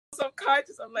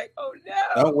subconscious. I'm like, oh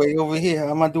Oh, no. wait over here.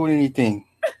 How am I doing anything?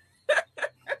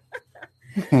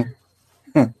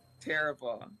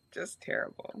 Terrible. Just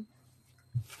terrible.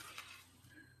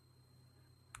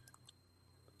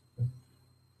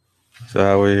 So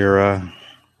how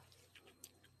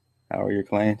are your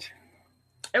clients?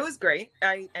 It was great.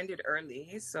 I ended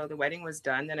early, so the wedding was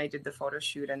done. Then I did the photo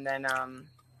shoot, and then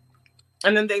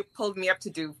they pulled me up to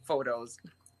do photos. I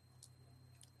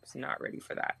was not ready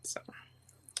for that, so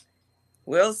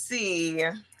we'll see.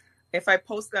 If I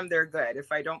post them, they're good.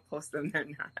 If I don't post them, they're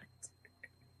not.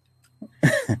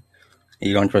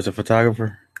 You don't trust a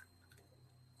photographer?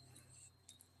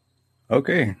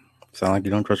 Okay. Sound like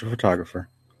you don't trust a photographer.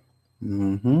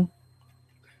 Mm-hmm.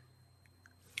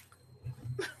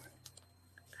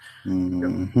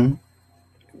 Mm-hmm.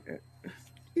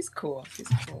 He's cool. He's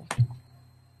cool.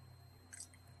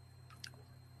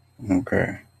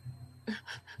 Okay.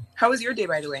 How was your day,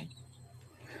 by the way?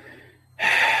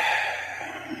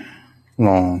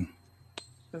 Long.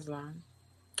 It was long.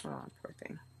 Oh, poor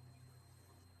thing.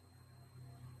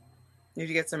 Did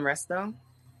you get some rest though?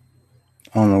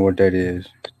 I don't know what that is.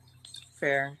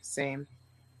 Fair. Same.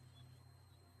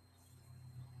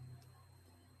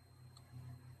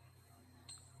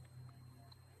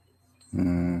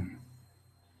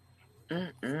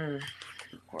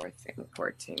 Poor thing.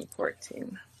 Poor thing. Poor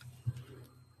thing.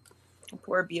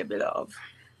 Poor baby love.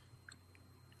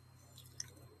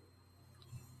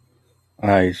 All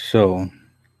right, so.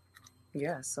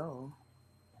 Yeah, so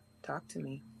talk to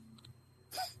me.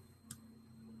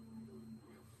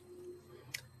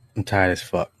 I'm tired as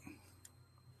fuck.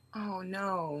 Oh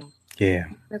no. Yeah,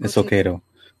 it's okay though.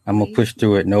 I'm gonna push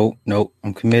through it. Nope.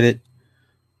 I'm committed.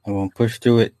 I'm gonna push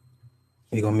through it.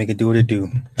 We're gonna make it do what it do.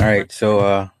 All right,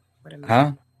 so what a man.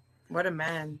 huh? What a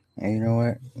man. And you know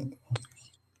what?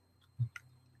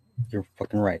 You're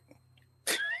fucking right.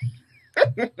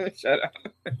 Shut up.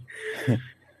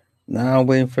 Now I'm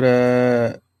waiting for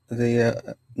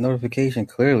the notification.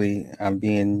 Clearly,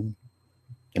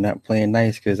 you're not playing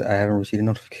nice because I haven't received a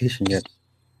notification yet.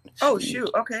 Oh shoot.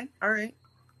 Okay. All right.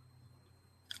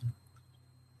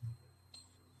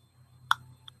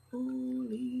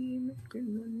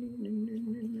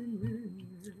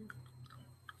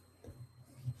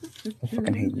 I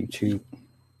fucking hate YouTube.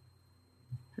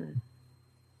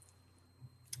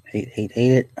 Hate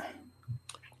it.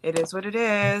 It is what it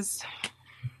is.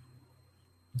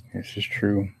 This is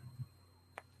true.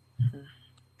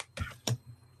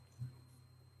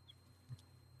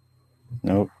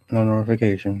 Nope, no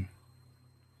notification.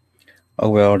 Oh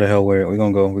well, the hell we're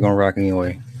gonna go. We're gonna rock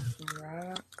anyway.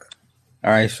 Rock.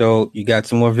 All right, so you got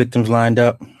some more victims lined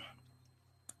up?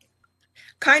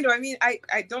 Kind of. I mean, I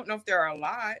don't know if there are a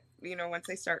lot. You know, once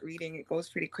I start reading, it goes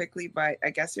pretty quickly. But I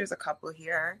guess there's a couple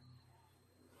here.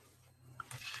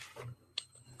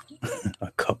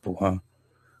 A couple, huh?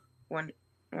 One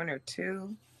or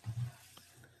two.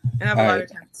 And I have a lot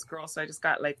of time to scroll, so I just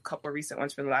got like a couple of recent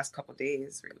ones for the last couple of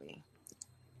days, really.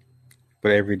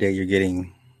 But every day you're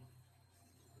getting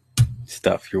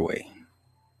stuff your way.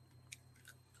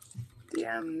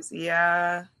 DMs,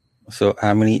 yeah. So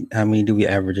how many do we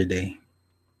average a day?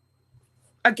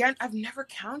 Again, I've never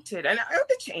counted, and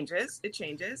it changes. It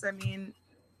changes. I mean,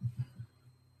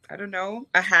 I don't know,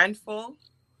 a handful.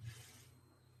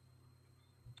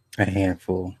 A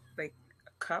handful. Like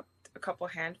a couple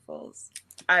handfuls.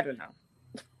 I don't know.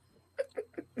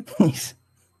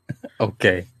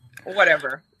 Okay.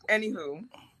 Whatever. Anywho. All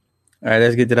right,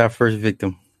 let's get to that first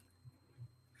victim.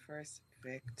 First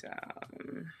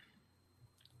victim.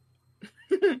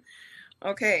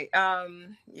 Okay.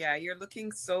 Yeah, you're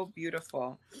looking so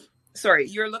beautiful. Sorry,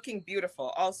 you're looking beautiful.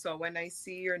 Also, when I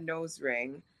see your nose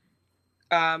ring,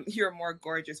 you're more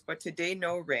gorgeous. But today,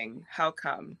 no ring. How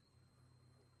come?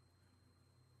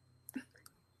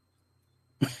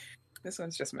 This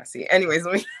one's just messy. Anyways,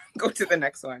 let me go to the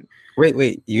next one.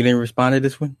 Wait. You didn't respond to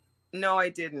this one? No, I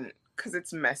didn't, because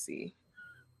it's messy.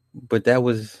 But that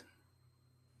was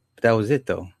it,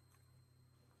 though.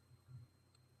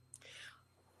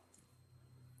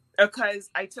 Because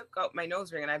I took out my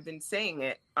nose ring, and I've been saying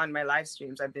it on my live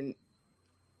streams.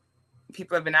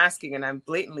 People have been asking, and I'm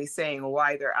blatantly saying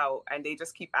why they're out, and they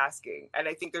just keep asking. And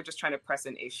I think they're just trying to press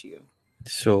an issue.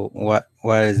 So why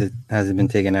has it been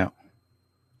taken out?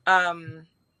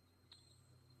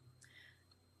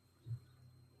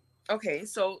 Okay,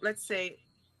 so let's say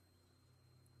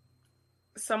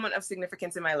someone of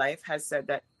significance in my life has said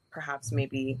that perhaps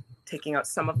maybe taking out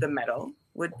some of the metal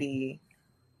would be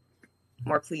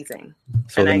more pleasing.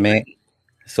 So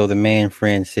the man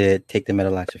friend said, take the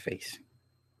metal out your face.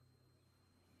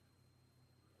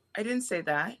 I didn't say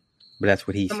that. but that's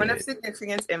what he Someone of said.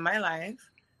 significance in my life.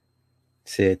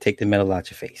 Said, take the metal out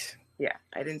your face. Yeah,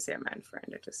 I didn't say a man friend.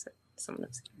 I just said someone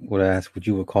of significance. Well, that's what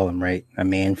you would call him, right? A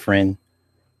man friend.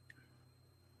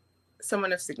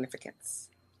 Someone of significance.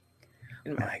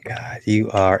 My God, you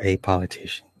are a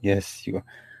politician. Yes, you are.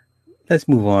 Let's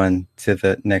move on to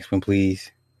the next one,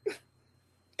 please.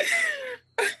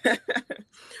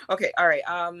 Okay, all right.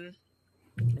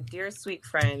 Dear sweet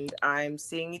friend, I'm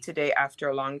seeing you today after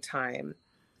a long time.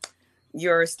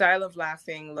 Your style of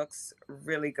laughing looks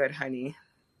really good, honey.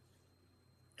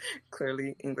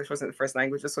 Clearly, English wasn't the first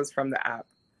language. This was from the app.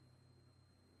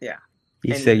 Yeah.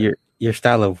 You said your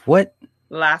style of what?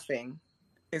 Laughing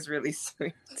is really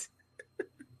sweet.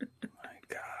 My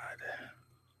God.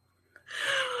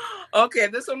 Okay,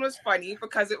 this one was funny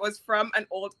because it was from an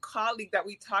old colleague that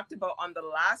we talked about on the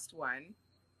last one.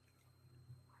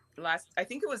 I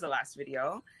think it was the last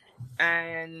video.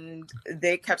 And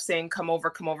they kept saying, come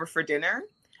over for dinner.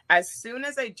 As soon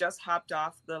as I just hopped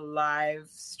off the live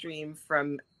stream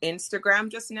from Instagram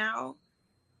just now,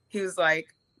 he was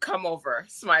like, come over,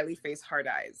 smiley face, hard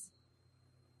eyes.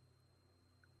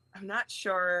 I'm not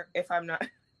sure if I'm not.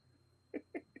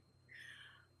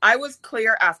 I was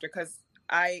clear after because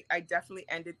I definitely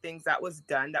ended things that was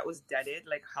done, that was deaded,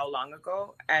 like how long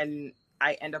ago? And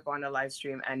I end up on a live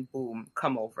stream and boom,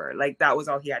 come over. Like that was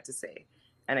all he had to say.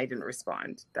 And I didn't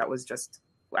respond. That was just,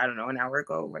 I don't know, an hour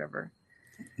ago, whatever.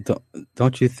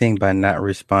 Don't you think by not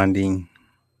responding,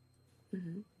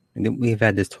 and we've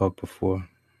had this talk before.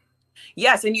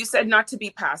 Yes, and you said not to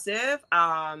be passive,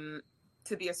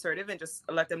 to be assertive and just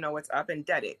let them know what's up and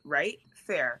dead it, right?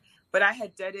 Fair. But I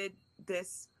had deaded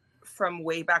this from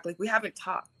way back. Like we haven't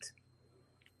talked.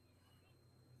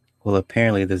 Well,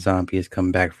 apparently the zombie has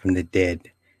come back from the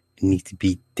dead. It needs to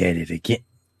be deaded again.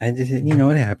 I just,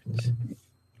 it happens.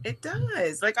 It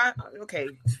does. Like okay,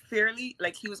 fairly.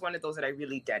 Like he was one of those that I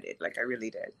really deaded. Like I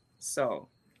really did. So,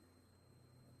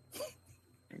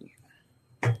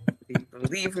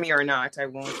 believe me or not, I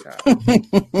won't.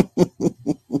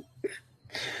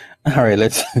 All right,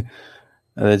 let's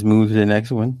move to the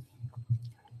next one.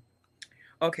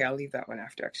 Okay, I'll leave that one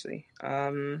after. Actually,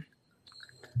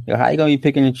 Yo, how you gonna be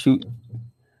picking and shoot?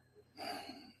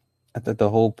 I thought the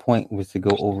whole point was to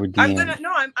go over DM.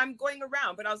 I'm going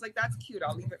around, but I was like, that's cute.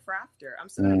 I'll leave it for after. I'm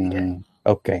still gonna read it.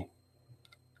 Okay.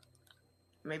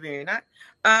 Maybe not.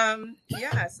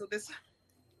 Yeah. So this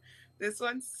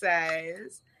one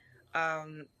says,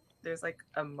 there's like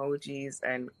emojis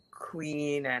and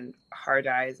queen and hard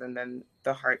eyes and then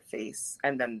the heart face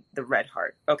and then the red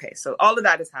heart. Okay, so all of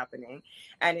that is happening,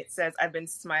 and it says, I've been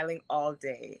smiling all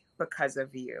day because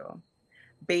of you.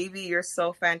 Baby, you're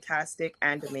so fantastic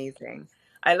and amazing.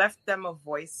 I left them a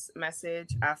voice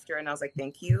message after, and I was like,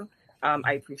 thank you.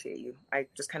 I appreciate you. I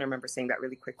just kind of remember saying that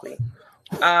really quickly.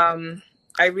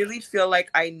 I really feel like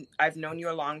I've known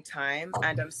you a long time,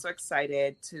 and I'm so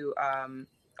excited to, I'm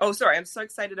so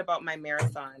excited about my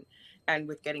marathon and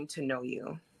with getting to know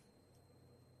you.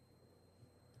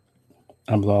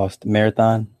 I'm lost.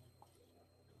 Marathon?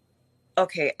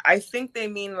 Okay, I think they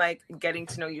mean like getting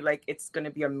to know you, like it's going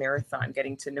to be a marathon,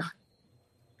 getting to know.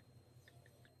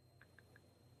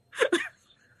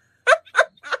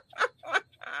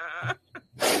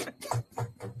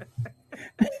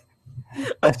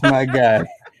 That's my guy.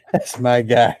 That's my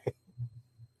guy.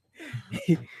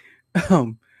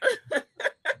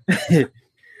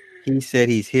 He said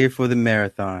he's here for the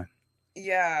marathon.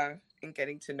 Yeah, and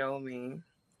getting to know me.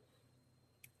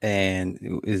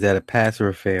 And is that a pass or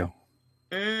a fail?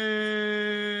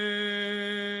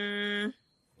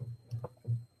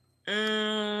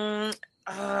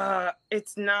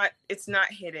 It's not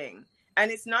hitting. And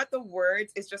it's not the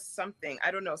words, it's just something. I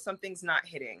don't know, something's not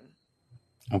hitting.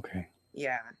 Okay.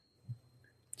 Yeah.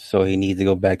 So he needs to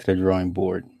go back to the drawing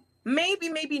board.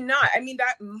 Maybe not. I mean,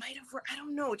 that might have worked. I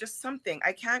don't know, just something.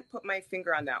 I can't put my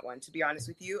finger on that one, to be honest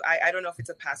with you. I don't know if it's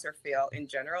a pass or fail in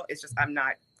general. It's just I'm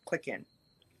not clicking.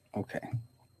 Okay.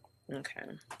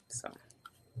 So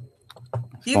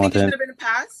do you think it should have been a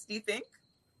pass? Do you think?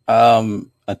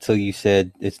 Until you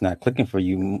said it's not clicking for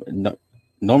you. No,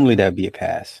 normally that'd be a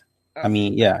pass. Okay. I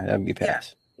mean, yeah, that'd be a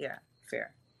pass. Yeah,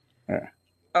 fair. Yeah.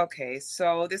 Okay,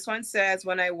 so this one says,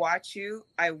 when I watch you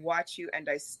and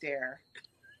I stare.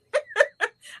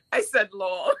 I said,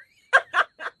 lol.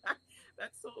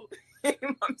 That's so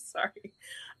lame. I'm sorry.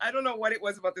 I don't know what it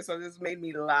was about this one. This made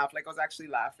me laugh. Like I was actually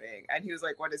laughing. And he was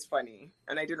like, what is funny?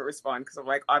 And I didn't respond because I'm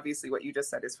like, obviously what you just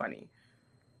said is funny.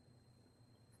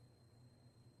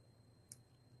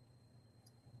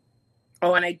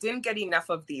 Oh, and I didn't get enough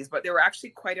of these, but there were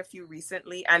actually quite a few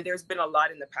recently. And there's been a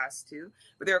lot in the past too.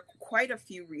 But there are quite a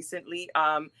few recently.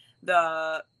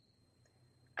 The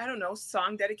I don't know,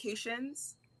 song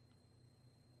dedications.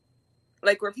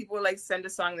 Like where people like send a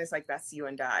song that's like, that's you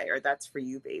and I, or that's for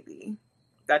you, baby.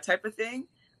 That type of thing.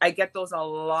 I get those a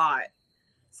lot.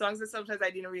 Songs that sometimes I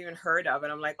didn't even heard of.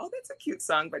 And I'm like, oh, that's a cute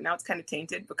song. But now it's kind of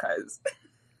tainted because.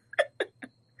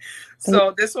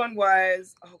 So this one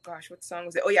was, oh gosh, what song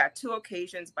was it? Oh yeah, Two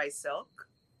Occasions by Silk.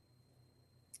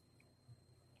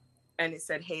 And it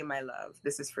said, hey, my love,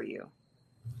 this is for you.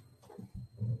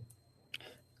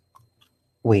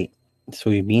 Wait, so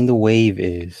you mean the wave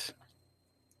is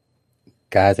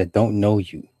guys that don't know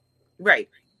you, right,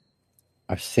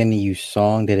 are sending you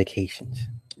song dedications?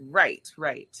 Right.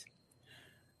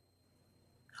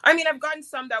 I mean, I've gotten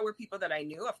some that were people that I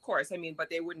knew, of course. I mean,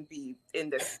 but they wouldn't be in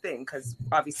this thing because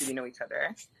obviously we know each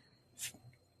other.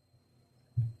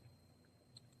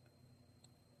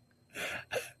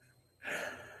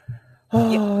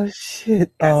 Oh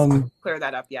shit. Yes, clear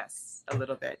that up. Yes, a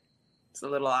little bit. It's a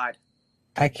little odd.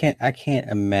 I can't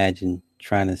imagine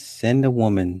trying to send a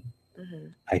woman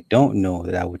I don't know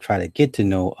that I would try to get to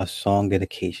know a song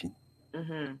dedication.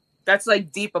 That's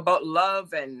like deep about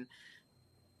love, and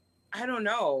I don't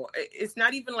know. It's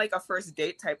not even like a first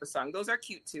date type of song. Those are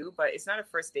cute too, but it's not a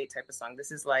first date type of song.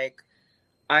 This is like,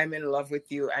 I'm in love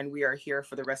with you and we are here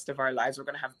for the rest of our lives. We're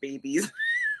going to have babies.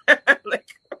 Like,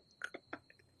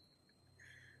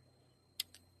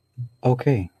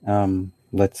 okay.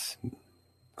 Let's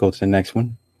go to the next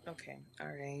one. Okay. All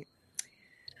right.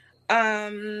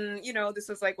 This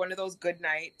was like one of those good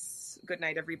night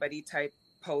everybody type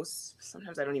posts.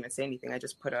 Sometimes I don't even say anything. I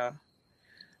just put a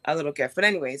little gift. But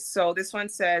anyways, so this one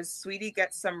says, sweetie,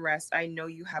 get some rest. I know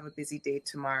you have a busy day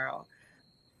tomorrow.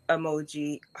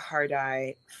 Emoji, hard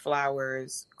eye,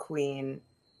 flowers, queen,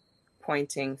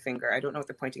 pointing finger. I don't know what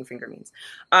the pointing finger means.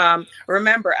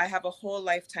 Remember, I have a whole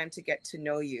lifetime to get to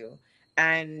know you,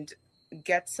 and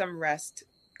get some rest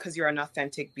because you're an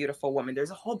authentic, beautiful woman.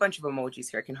 There's a whole bunch of emojis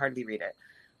here. I can hardly read it,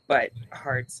 but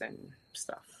hearts and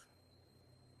stuff.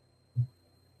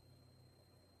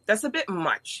 That's a bit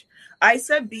much. I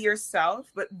said be yourself,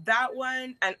 but that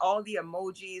one and all the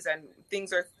emojis and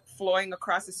things are flowing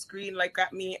across the screen like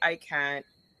at me, I can't.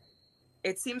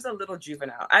 It seems a little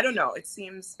juvenile. I don't know. It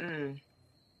seems.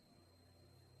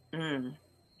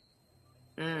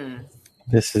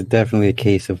 This is definitely a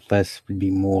case of less would be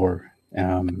more. Just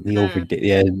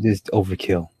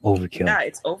overkill. Yeah,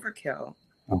 it's overkill.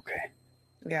 Okay.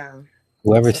 Yeah.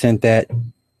 Whoever sent that,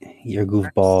 you're a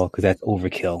goofball because that's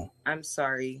overkill. I'm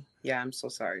sorry. Yeah, I'm so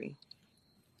sorry.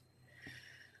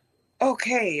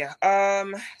 Okay.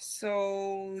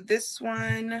 So this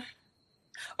one,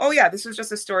 oh yeah, this was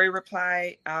just a story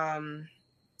reply to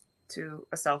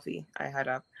a selfie I had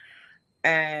up.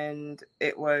 And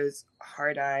it was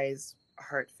hard eyes,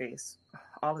 heart face,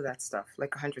 all of that stuff,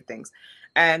 like 100 things.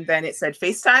 And then it said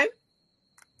FaceTime.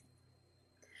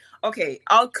 Okay,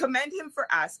 I'll commend him for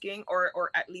asking or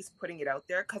at least putting it out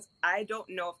there, because I don't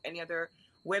know if any other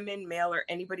women, male, or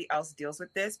anybody else deals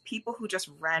with this. People who just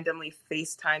randomly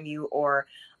FaceTime you or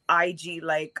IG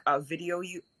like video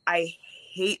you. I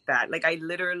hate that. Like, I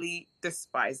literally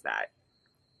despise that.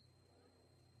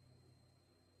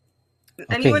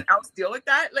 Okay. Anyone else deal with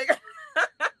that? Like,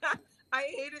 I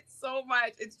hate it so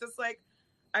much. It's just like,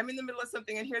 I'm in the middle of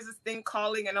something and here's this thing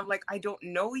calling and I'm like, I don't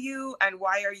know you. And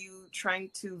why are you trying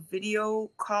to video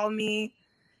call me?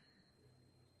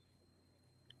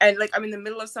 And like, I'm in the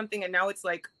middle of something and now it's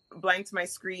like blank to my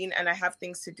screen and I have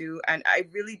things to do. And I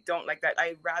really don't like that.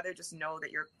 I'd rather just know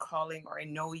that you're calling or I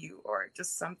know you or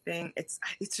just something. It's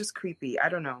just creepy. I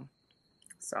don't know.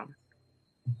 So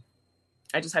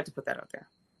I just had to put that out there.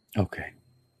 Okay.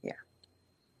 Yeah.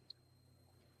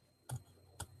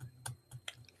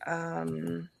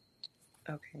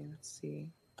 Okay, let's see.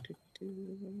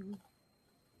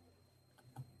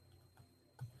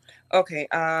 Okay,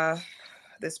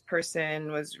 this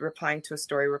person was replying to a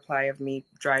story reply of me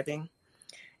driving,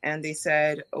 and they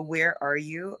said, where are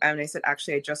you? And I said,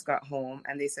 actually, I just got home.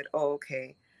 And they said, oh,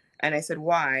 okay. And I said,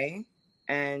 why?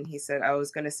 And he said, I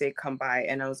was going to say, come by.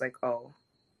 And I was like, oh.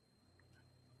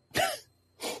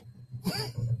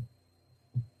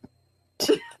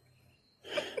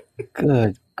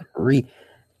 Good grief.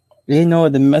 You know,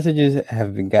 the messages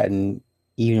have gotten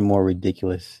even more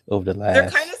ridiculous over the last. They're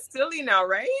kind of silly now,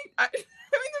 right? I mean,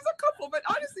 there's a couple, but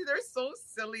honestly, they're so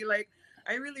silly. Like,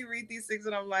 I really read these things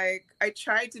and I'm like, I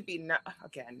try to be,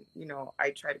 again,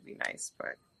 I try to be nice,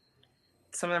 but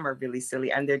some of them are really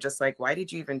silly. And they're just like, why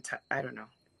did you even, I don't know.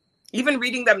 Even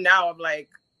reading them now, I'm like,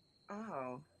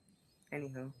 oh,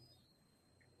 anywho.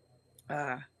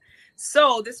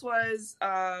 So this was,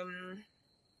 I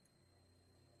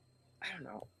don't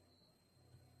know,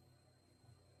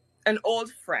 an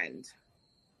old friend.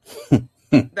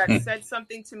 that said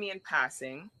something to me in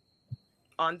passing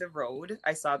on the road.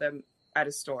 I saw them at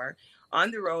a store on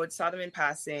the road, saw them in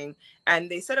passing, and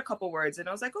they said a couple words, and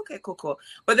I was like, okay, cool, cool.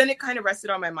 But then it kind of rested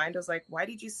on my mind. I was like, why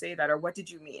did you say that, or what did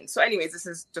you mean? So, anyways, this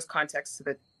is just context to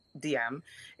the DM.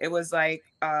 It was like,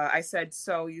 I said,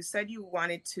 so you said you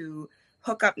wanted to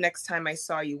hook up next time I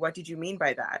saw you. What did you mean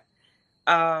by that?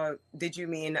 Did you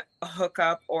mean hook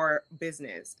up or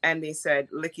business? And they said,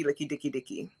 licky, licky, dicky,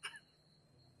 dicky.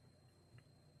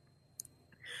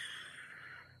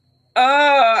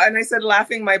 Oh, and I said,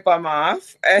 laughing my bum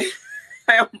off. And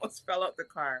I almost fell out the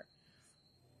car.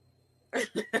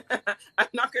 I'm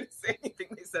not going to say anything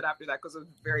they said after that because it was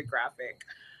very graphic.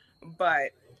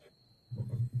 But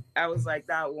I was like,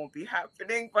 that won't be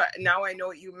happening. But now I know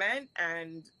what you meant.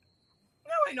 And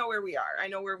now I know where we are. I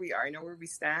know where we are. I know where we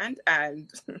stand. And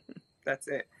that's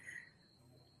it.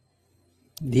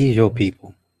 These your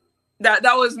people. That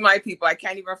was my people. I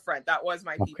can't even front. That was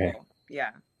my people. Okay.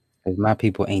 Yeah. Because my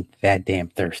people ain't that damn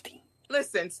thirsty.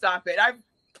 Listen, stop it.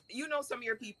 You know some of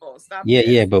your people. Stop Yeah, this.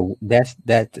 yeah, but that's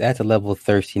a level of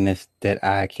thirstiness that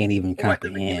I can't even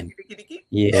comprehend.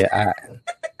 Yeah,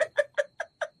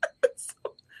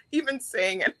 even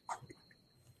saying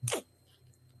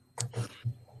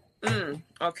it.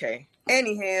 Okay.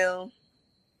 Anyhow,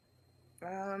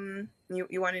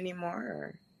 you want any more?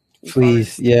 Or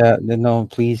please, yeah, no,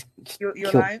 please. You're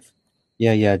live?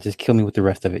 Yeah, just kill me with the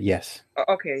rest of it. Yes.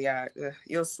 Okay, yeah,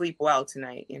 you'll sleep well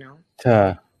tonight. You know.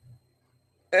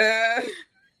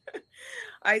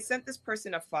 I sent this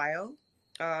person a file.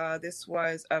 This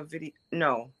was a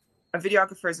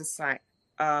videographer's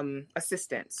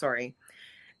assistant. Sorry.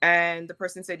 And the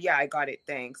person said, yeah, I got it.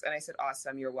 Thanks. And I said,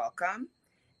 awesome. You're welcome.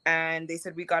 And they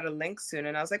said, we got a link soon.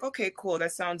 And I was like, okay, cool.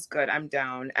 That sounds good. I'm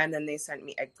down. And then they sent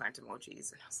me eggplant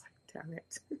emojis. And I was like, damn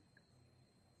it.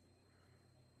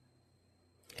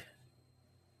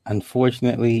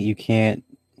 Unfortunately, you can't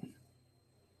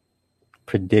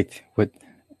predict what.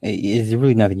 It's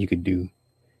really nothing you could do.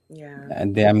 Yeah. I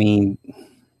mean,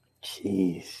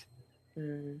 jeez.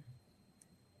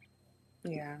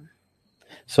 Yeah.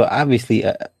 So obviously,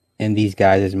 in these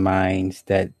guys' minds,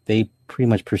 that they pretty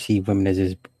much perceive women as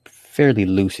just fairly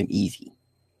loose and easy.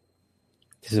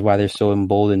 This is why they're so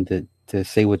emboldened to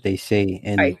say what they say.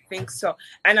 And I think so.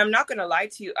 And I'm not going to lie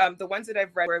to you. The ones that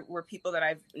I've read were people that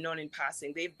I've known in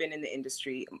passing. They've been in the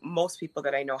industry. Most people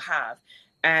that I know have.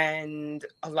 And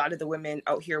a lot of the women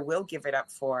out here will give it up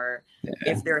for,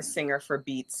 if they're a singer for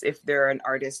beats, if they're an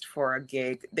artist for a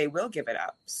gig, they will give it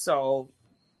up. So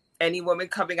any woman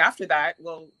coming after that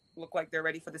will look like they're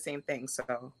ready for the same thing.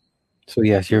 So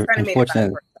yes, you're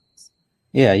unfortunate.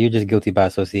 Yeah, you're just guilty by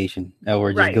association,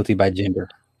 or just guilty by gender.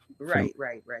 Right.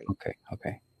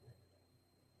 Okay.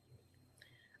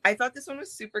 I thought this one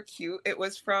was super cute. It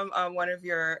was from one of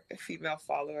your female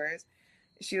followers.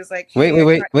 She was like,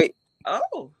 hey, wait.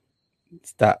 Oh.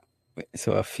 Stop.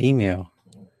 So a female.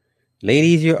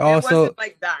 Ladies, you're also... It wasn't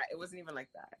like that. It wasn't even like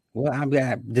that. Well, I'm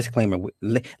disclaimer.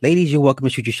 Ladies, you're welcome to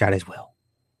shoot your shot as well.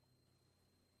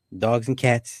 Dogs and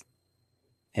cats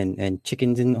and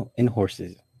chickens and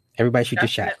horses. Everybody shoot your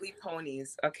shot. Definitely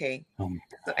ponies. Okay.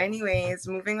 So anyways,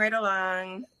 moving right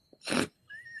along.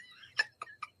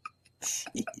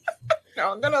 No,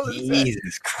 I'm gonna lose it.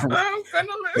 Jesus Christ. I'm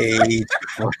gonna lose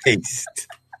Christ.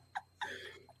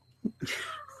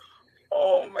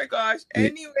 Oh my gosh.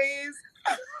 Anyways.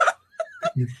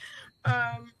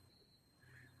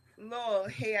 Lol,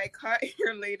 hey, I caught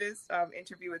your latest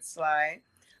interview with Sly.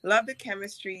 Love the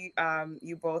chemistry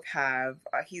you both have.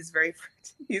 He's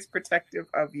protective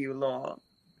of you, lol.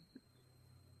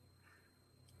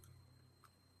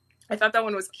 I thought that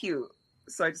one was cute,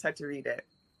 so I just had to read it.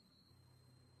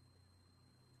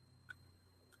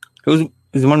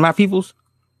 Is it one of my peoples?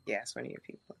 Yes, one of your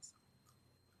peoples.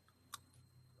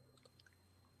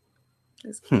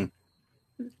 Are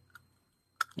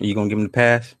you gonna give him the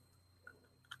pass?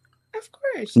 Of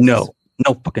course. No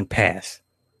fucking pass.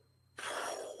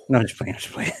 No, I'm just playing.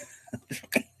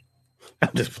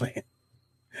 I'm just playing.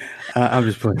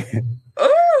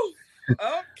 Oh,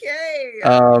 okay.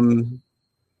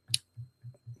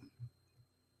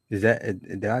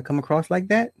 Did I come across like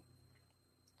that?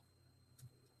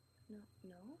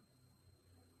 No.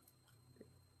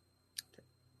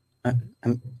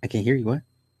 I can't hear you. What?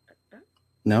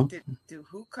 No. Do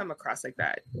who come across like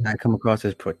that? I come across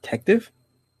as protective.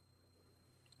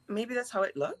 Maybe that's how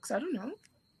it looks. I don't know.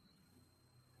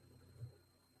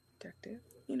 Protective,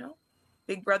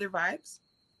 Big Brother vibes.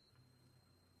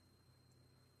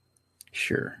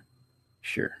 Sure.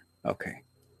 Okay.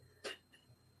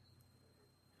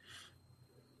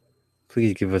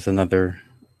 Please give us another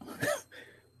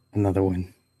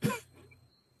one.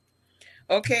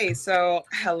 Okay, so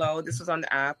hello. This was on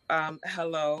the app.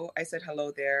 Hello. I said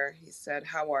hello there. He said,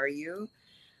 "How are you?"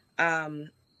 Um,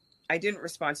 I didn't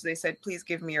respond, so they said, "Please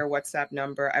give me your WhatsApp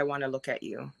number. I want to look at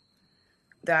you."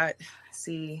 That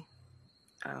see,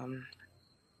 um,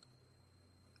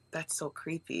 that's so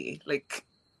creepy. Like,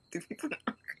 do people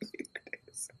not creepy?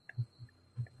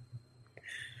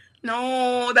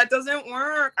 No, that doesn't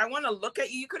work. I want to look at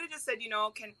you. You could have just said,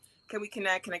 can we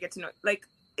connect? Can I get to know? Like,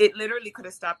 it literally could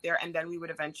have stopped there, and then we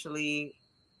would eventually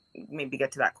maybe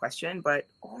get to that question. But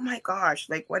oh my gosh,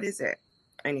 like, what is it?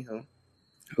 Anywho,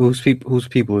 Whose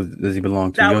people does he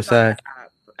belong to? that Your was on the side?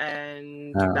 app,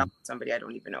 and that was somebody I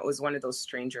don't even know. It was one of those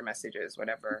stranger messages,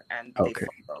 whatever, and they Okay.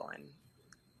 follow and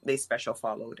they special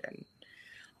followed and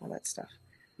all that stuff.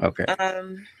 Okay.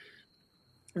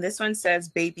 This one says,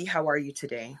 "Baby, how are you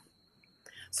today?"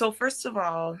 So first of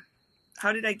all,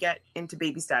 how did I get into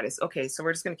baby status? Okay, so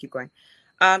we're just gonna keep going.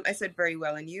 I said, "Very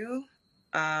well, and you?"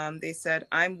 They said,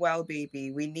 "I'm well,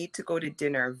 baby. We need to go to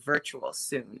dinner virtual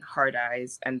soon." Hard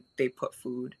eyes, and they put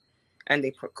food, and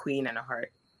they put queen and a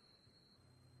heart.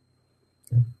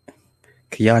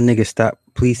 Can y'all niggas stop?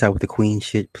 Please stop with the queen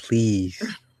shit, please.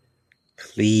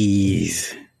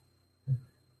 Please.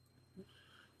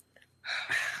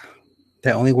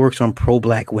 That only works on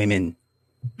pro-black women.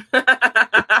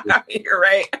 You're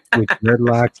right. With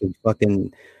dreadlocks and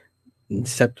fucking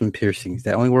septum piercings.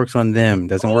 That only works on them.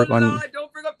 Doesn't work on. No,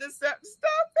 don't bring up this. Stop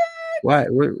it. Why?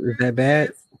 Is that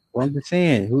bad? Well, I'm just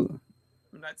saying. Who?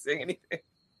 I'm not saying anything.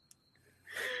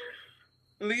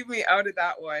 Leave me out of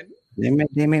that one.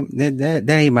 That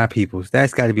ain't my people's.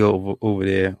 That's got to be over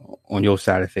there on your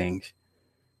side of things.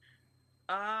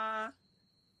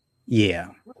 Yeah.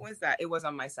 What was that? It was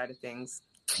on my side of things.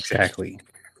 Exactly.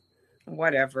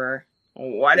 Whatever.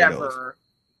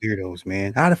 Weirdos,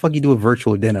 man. How the fuck you do a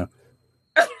virtual dinner?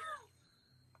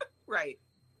 Right.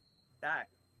 That.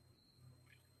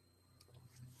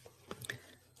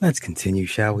 Let's continue,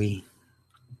 shall we?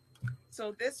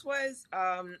 So this was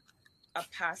a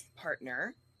past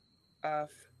partner of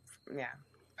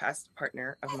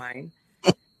mine.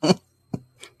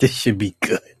 This should be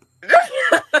good.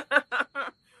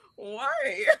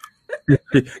 Why?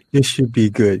 This should be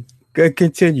good. Good,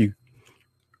 continue.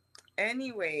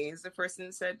 Anyways, the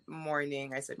person said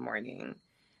morning. I said morning.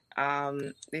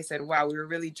 They said, "Wow, we were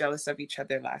really jealous of each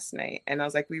other last night." And I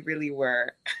was like, "We really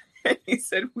were." And he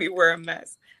said, "We were a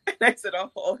mess." And I said, "A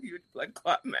whole huge blood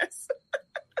clot mess."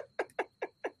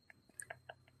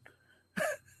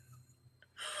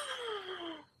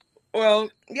 Well,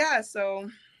 yeah,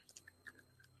 so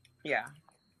yeah.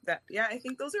 I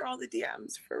think those are all the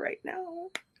DMs for right now.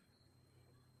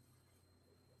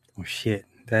 Oh shit.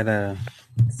 That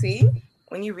See?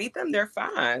 When you read them, they're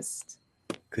fast.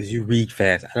 Because you read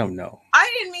fast. I don't know. I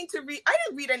didn't mean to read. I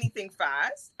didn't read anything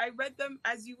fast. I read them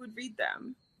as you would read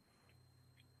them.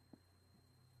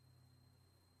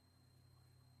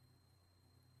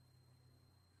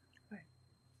 I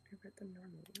read them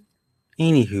normally.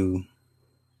 Anywho,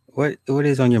 what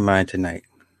is on your mind tonight?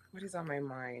 What is on my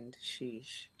mind?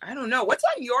 Sheesh. I don't know. What's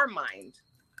on your mind?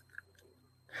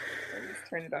 Let's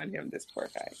turn it on him, this poor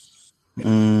guy.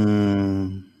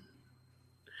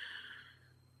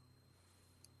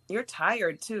 You're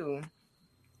tired too.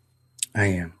 I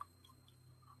am.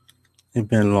 It's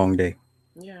been a long day.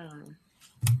 Yeah.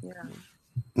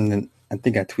 And then I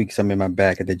think I tweaked something in my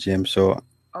back at the gym. So,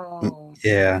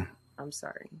 yeah. I'm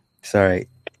sorry. It's all right.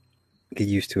 Get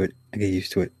used to it.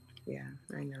 Yeah,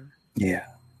 I know. Yeah.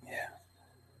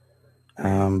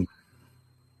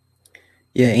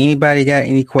 Yeah. Anybody got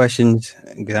any questions?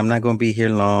 Because I'm not going to be here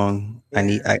long.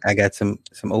 Yeah. I got some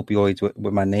opioids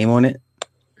with my name on it.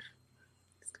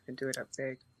 It's gonna do it up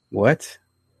big. What?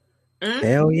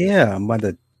 Hell yeah! I'm about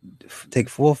to take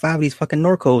 4 or 5 of these fucking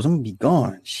Norcos. I'm gonna be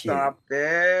gone. Shit. Stop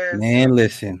this, man.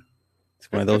 Listen,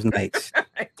 it's one of those nights.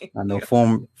 I know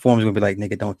form's gonna be like,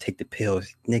 nigga, don't take the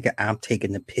pills. Nigga, I'm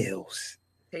taking the pills.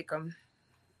 Take them.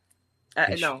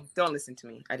 No, don't listen to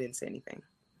me. I didn't say anything.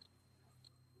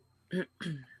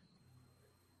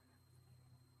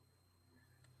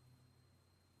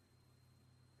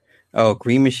 Oh,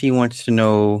 Green Machine wants to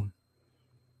know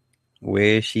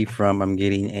where is she from. I'm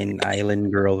getting an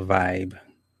island girl vibe.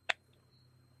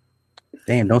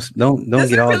 Damn, don't Does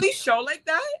get it all. really show like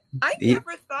that? I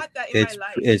never thought that in my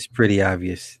life. It's pretty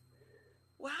obvious.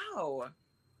 Wow,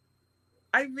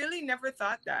 I really never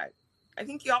thought that. I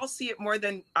think y'all see it more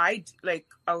than I like.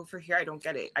 Over here, I don't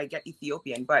get it. I get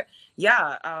Ethiopian, but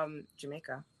yeah,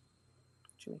 Jamaican.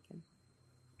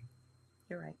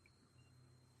 You're right.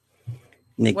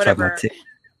 Nick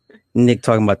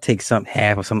talking about take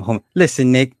half of some home.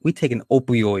 Listen, Nick, we taking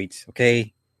opioids,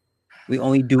 okay? We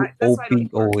only do That's why I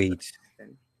don't work. opioids.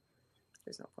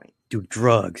 There's no point. Do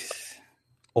drugs.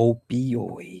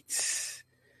 Opioids.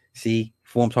 See?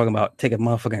 Before I'm talking about, take a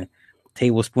motherfucking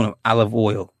tablespoon of olive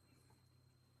oil.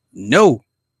 No.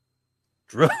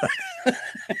 Drugs.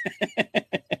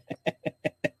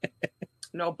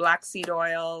 No black seed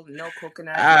oil, no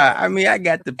coconut. I mean, I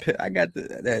got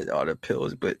all the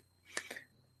pills, but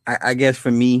I guess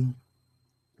for me,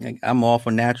 like, I'm all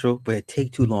for natural, but it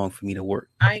take too long for me to work.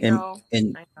 I know.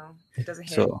 And I know. It doesn't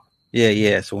hit. So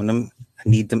yeah. So when I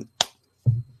need that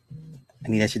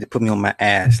shit to put me on my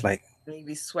ass, like you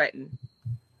be sweating,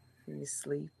 when you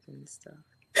sleep and stuff.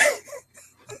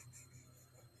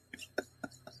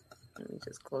 Let me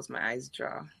just close my eyes,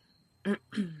 draw.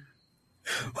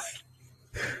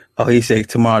 Oh, he said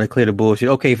tomorrow to clear the bullshit.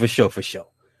 Okay, for sure.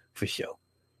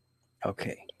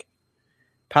 Okay.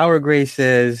 Power Gray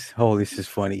says, "Oh, this is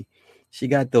funny. She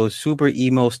got those super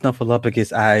emo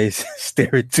snuffleupagus eyes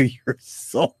staring to your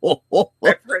soul."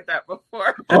 I've heard that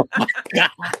before. Oh my god,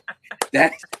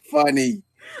 that's funny.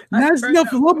 Not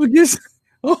snuffleupagus.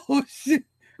 Oh shit,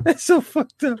 that's so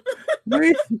fucked up. Well,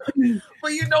 you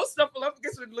know,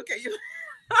 snuffleupagus would look at you.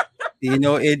 You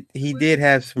know, he did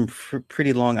have some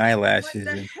pretty long eyelashes.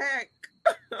 What the heck?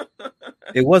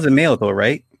 It was a male though,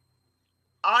 right?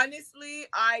 Honestly,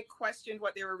 I questioned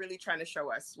what they were really trying to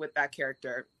show us with that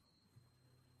character.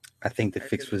 I think the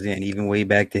fix was in even way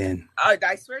back then. I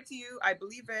swear to you, I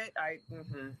believe it.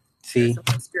 See, there's some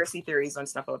conspiracy theories on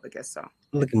snuffleupagus. So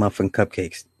look at my fucking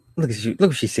cupcakes. Look at you. Look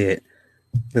what she said.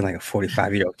 Look like a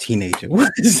 45-year-old teenager.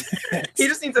 What is that? He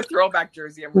just needs a throwback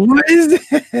jersey. What is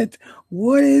that?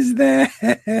 What is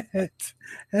that?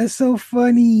 That's so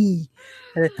funny.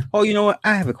 Oh, you know what?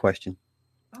 I have a question.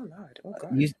 Oh Lord! Oh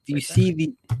God! You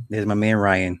see there's my man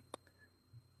Ryan.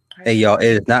 Hey y'all, it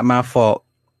is not my fault.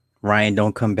 Ryan,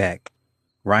 don't come back.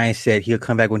 Ryan said he'll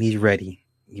come back when he's ready.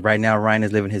 Right now, Ryan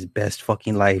is living his best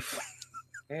fucking life.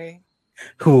 Hey.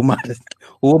 Who am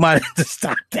I to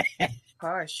stop that?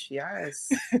 Hush, yes.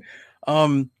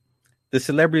 The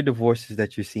celebrity divorces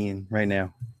that you're seeing right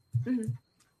now. Mm-hmm.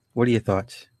 What are your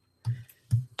thoughts?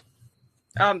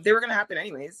 They were gonna happen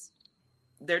anyways.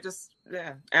 They're just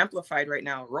amplified right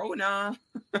now. Rona.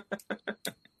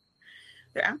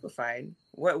 They're amplified.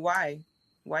 What? Why?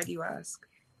 Why do you ask?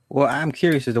 Well, I'm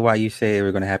curious as to why you say they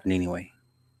were going to happen anyway.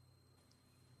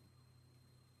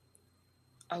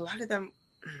 A lot of them.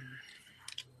 I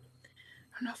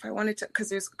don't know if I wanted to, because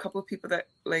there's a couple of people that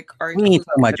like are. We ain't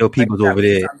talking about Joe Peoples over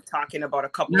there. I'm talking about a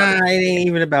couple. Nah, it ain't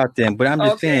even about them. But I'm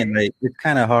just saying, like, it's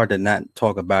kind of hard to not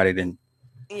talk about it. And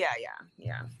yeah.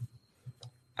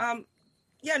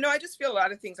 No, I just feel a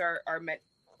lot of things are meant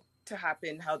to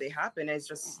happen how they happen.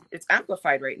 It's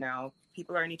amplified right now.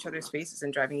 People are in each other's faces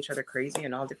and driving each other crazy,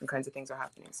 and all different kinds of things are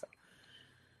happening.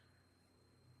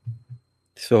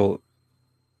 So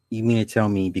you mean to tell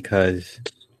me because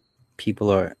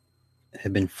people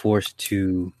have been forced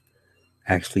to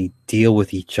actually deal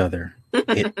with each other,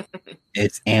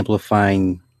 it's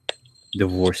amplifying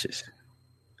divorces?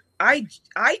 I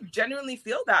genuinely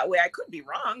feel that way. I could be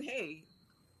wrong. Hey,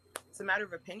 it's a matter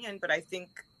of opinion, but I think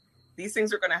these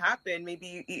things are going to happen.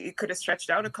 Maybe it could have stretched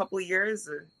out a couple of years.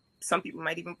 Or some people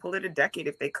might even pull it a decade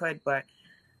if they could, but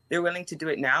they're willing to do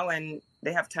it now, and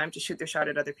they have time to shoot their shot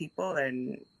at other people.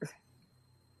 And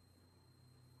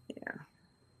yeah,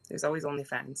 there's always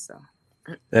OnlyFans. So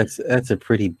that's a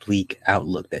pretty bleak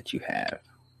outlook that you have.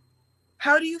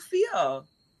 How do you feel?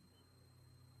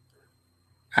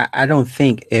 I don't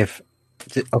think if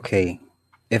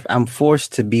I'm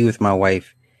forced to be with my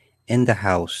wife in the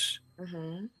house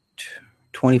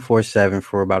 24/7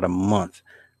 for about a month,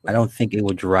 I don't think it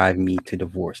would drive me to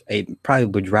divorce. It probably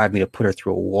would drive me to put her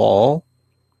through a wall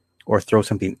or throw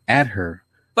something at her.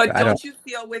 But don't you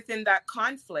feel within that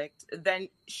conflict, then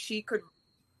she could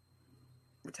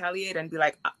retaliate and be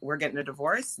like, we're getting a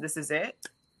divorce. This is it.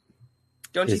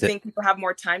 Don't you think people have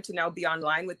more time to now be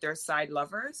online with their side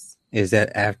lovers? Is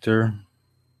that after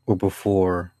or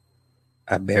before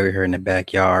I bury her in the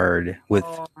backyard with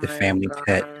the family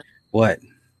pet? What?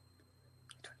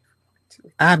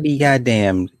 I'd be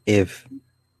goddamned if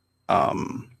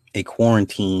a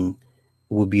quarantine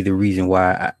would be the reason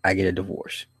why I get a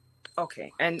divorce.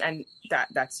 Okay, and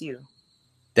that's you.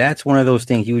 That's one of those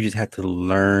things you would just have to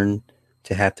learn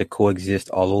to have to coexist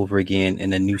all over again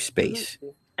in a new space.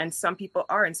 And some people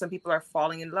are, and some people are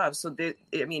falling in love. So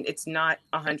it's not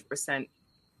 100%.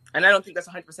 And I don't think that's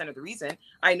 100% of the reason.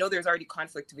 I know there's already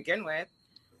conflict to begin with,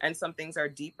 and some things are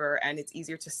deeper, and it's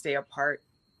easier to stay apart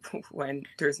when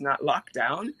there's not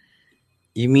lockdown.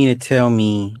 You mean to tell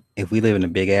me if we live in a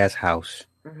big ass house,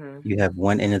 you have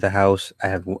one end of the house, I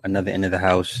have another end of the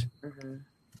house,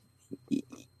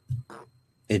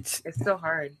 it's It's still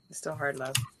hard. It's still hard,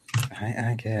 love.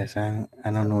 I guess I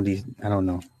don't know these. I don't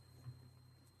know.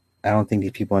 I don't think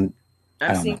these people. I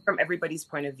I'm don't seeing know. from everybody's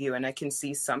point of view, and I can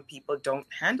see some people don't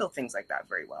handle things like that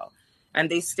very well, and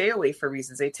they stay away for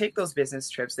reasons. They take those business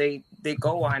trips. They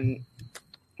go on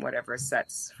whatever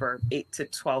sets for 8 to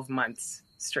 12 months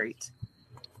straight.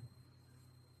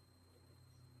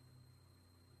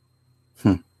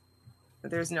 Hmm.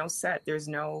 There's no set. There's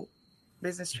no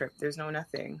business trip. There's no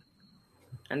nothing,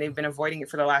 and they've been avoiding it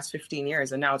for the last 15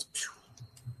 years, and now it's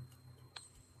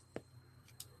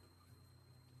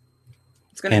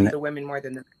going to be And the women more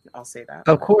than the men. I'll say that.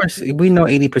 of course, we know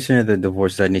 80% of the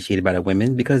divorces are initiated by the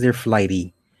women because they're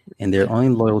flighty and they're only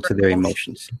loyal to their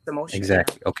Emotion. emotions. It's emotion.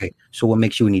 Exactly. Yeah. Okay. So what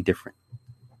makes you any different?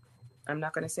 I'm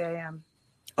not going to say I am.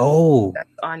 Oh, That's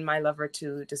on my lover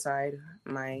to decide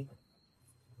I'm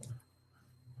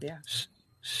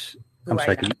who I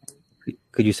sorry. am.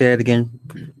 Could you say that again?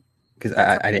 Because That's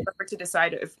on I my didn't. lover to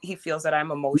decide if he feels that I'm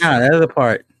Nah, emotional. that other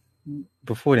part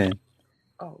before then.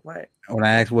 Oh, what? When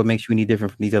I asked what makes you any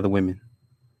different from these other women.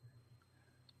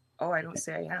 Oh, I don't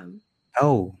say I am.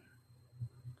 Oh,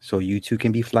 so you two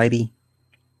can be flighty?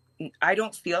 I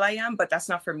don't feel I am, but that's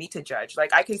not for me to judge.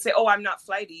 Like I can say, oh, I'm not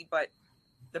flighty, but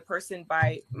the person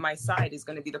by my side is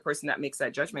going to be the person that makes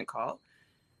that judgment call.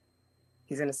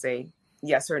 He's going to say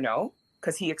yes or no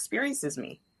because he experiences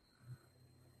me.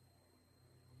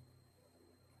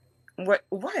 What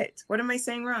am I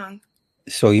saying wrong?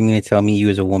 So you mean to tell me you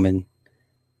as a woman,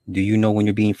 do you know when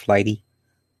you're being flighty?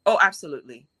 Oh,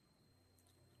 absolutely.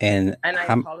 And I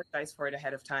apologize for it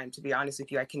ahead of time. To be honest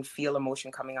with you, I can feel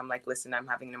emotion coming. I'm like, listen, I'm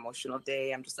having an emotional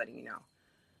day. I'm just letting you know.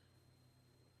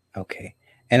 Okay.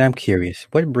 And I'm curious,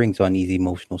 what brings on these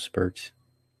emotional spurts?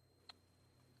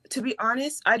 To be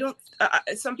honest, I don't.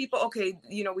 Some people, okay,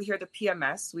 we hear the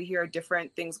PMS, we hear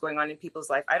different things going on in people's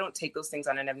life. I don't take those things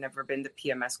on, and I've never been the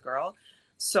PMS girl.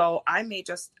 So I may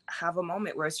just have a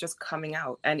moment where it's just coming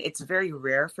out, and it's very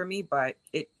rare for me, but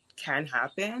it can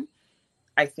happen.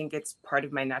 I think it's part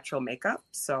of my natural makeup.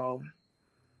 So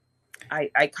I'm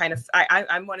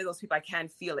one of those people, I can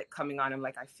feel it coming on. I'm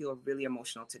like, I feel really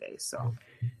emotional today. So.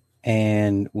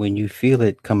 And when you feel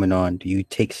it coming on, do you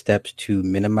take steps to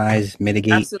minimize,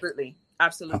 mitigate? Absolutely,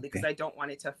 because Okay. I don't want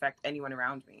it to affect anyone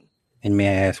around me. And may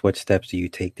I ask what steps do you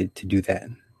take to do that?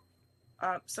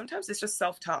 Sometimes it's just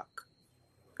self-talk.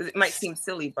 It might seem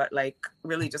silly, but like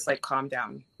really just like calm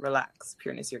down, relax,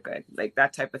 pureness, you're good. Like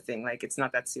that type of thing. Like it's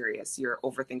not that serious. You're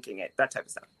overthinking it, that type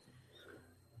of stuff.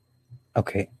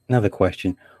 Okay, another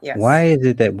question. Yes. Why is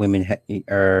it that women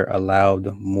are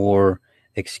allowed more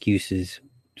excuses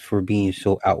for being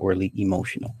so outwardly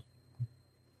emotional?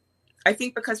 I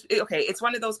think because, okay, it's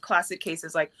one of those classic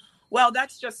cases like, well,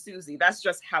 that's just Susie. That's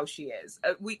just how she is.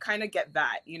 We kind of get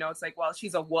that, it's like, well,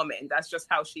 she's a woman. That's just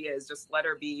how she is. Just let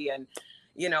her be. And,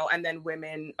 and then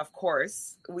women, of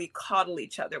course, we coddle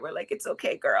each other. We're like, it's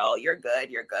okay, girl. You're good.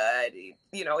 You're good.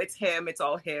 It's him. It's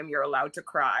all him. You're allowed to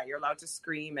cry. You're allowed to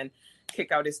scream and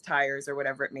kick out his tires or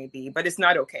whatever it may be. But it's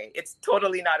not okay. It's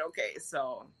totally not okay.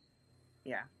 So,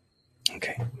 yeah.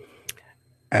 Okay.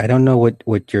 I don't know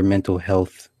what your mental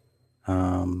health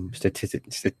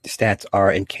stats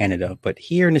are in Canada, but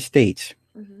here in the States,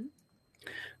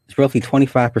 it's roughly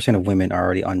 25% of women are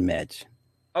already on meds.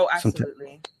 Oh,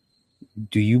 absolutely.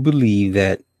 Do you believe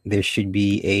that there should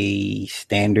be a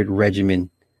standard regimen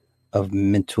of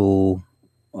mental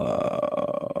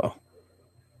a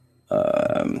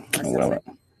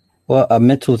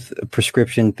mental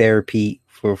prescription therapy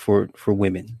for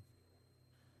women?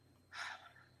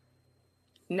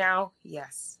 Now,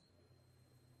 yes.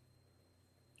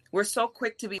 We're so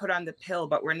quick to be put on the pill,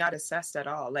 but we're not assessed at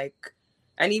all.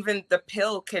 And even the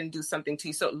pill can do something to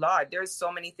you. So, Lord, there's so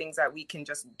many things that we can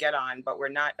just get on, but we're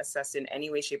not assessed in any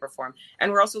way, shape, or form. And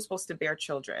we're also supposed to bear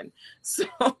children. So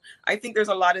I think there's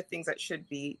a lot of things that should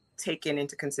be taken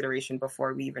into consideration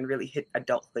before we even really hit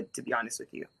adulthood, to be honest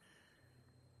with you.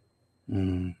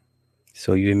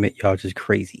 So you admit y'all just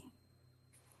crazy.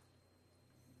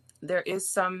 There is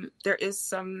some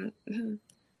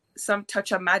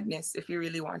touch of madness, if you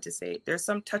really want to say it. There's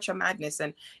some touch of madness,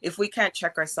 and if we can't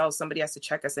check ourselves, somebody has to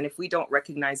check us. And if we don't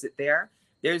recognize it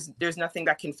there's nothing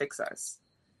that can fix us.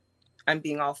 I'm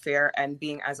being all fair and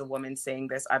being, as a woman, saying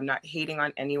this. I'm not hating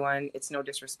on anyone. It's no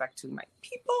disrespect to my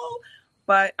people,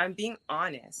 but I'm being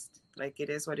honest. Like,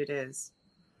 it is what it is.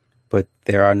 But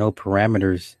there are no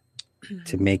parameters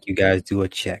to make you guys do a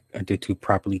check or to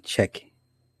properly check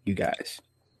you guys.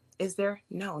 Is there?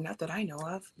 No, not that I know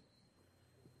of.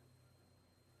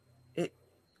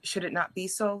 Should it not be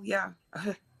so? Yeah.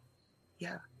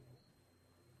 Yeah.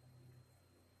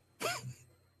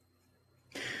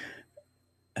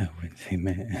 Hey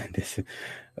man, this.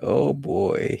 Oh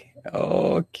boy.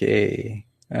 Okay.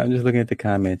 I'm just looking at the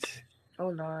comments. Oh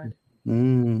Lord,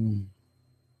 Mm.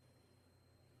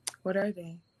 what are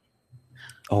they?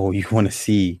 Oh, you want to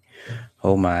see?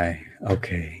 Oh my.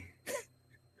 Okay.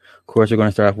 Of course, we're going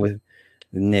to start off with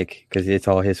Nick because it's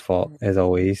all his fault as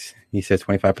always. He says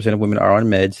 25% of women are on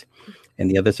meds, and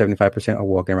the other 75% are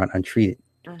walking around untreated.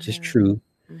 Which is true.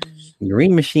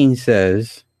 Green Machine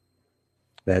says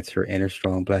that's her inner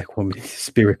strong black woman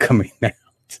spirit coming out.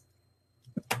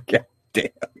 God damn.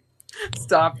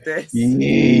 Stop this.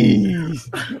 Jeez.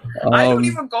 I don't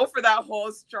even go for that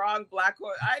whole strong black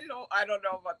woman. I don't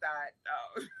know about that.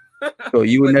 No. So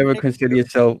you would never consider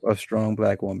yourself a strong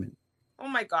black woman? Oh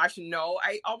my gosh, no.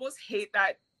 I almost hate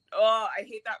that. Oh, I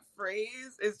hate that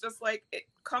phrase. It's just like it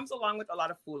comes along with a lot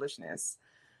of foolishness.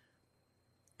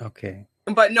 Okay.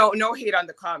 But no hate on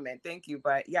the comment. Thank you.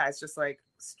 But yeah, it's just like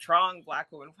strong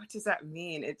black woman. What does that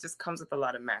mean? It just comes with a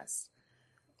lot of mess.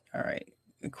 All right.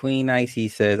 Queen Icy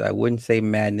says, I wouldn't say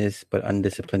madness, but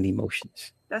undisciplined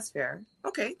emotions. That's fair.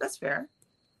 Okay, that's fair.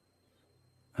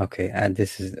 Okay. And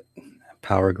this is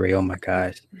Power Gray. Oh my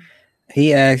gosh.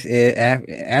 He asked,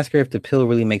 ask her if the pill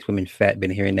really makes women fat.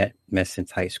 Been hearing that mess since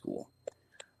high school.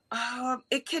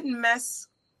 It can mess.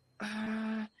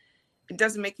 It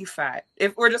doesn't make you fat.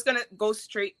 If we're just gonna go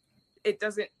straight, it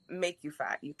doesn't make you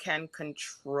fat. You can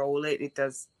control it. It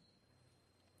does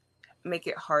make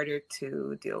it harder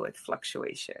to deal with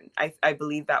fluctuation. I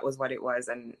believe that was what it was,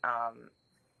 and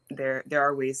there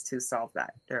are ways to solve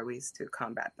that. There are ways to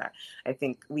combat that. I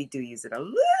think we do use it a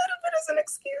little bit as an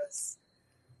excuse,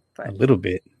 but a little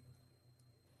bit.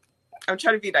 I'm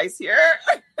trying to be nice here.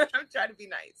 I'm trying to be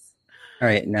nice. All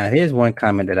right, now here's one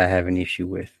comment that I have an issue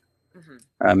with.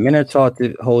 Men are taught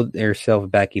to hold themselves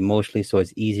back emotionally, so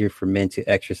it's easier for men to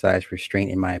exercise restraint,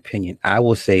 in my opinion. I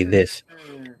will say this.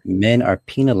 Men are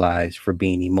penalized for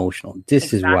being emotional.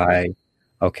 This is why.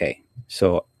 Okay,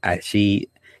 so I see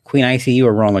Queen Icy, you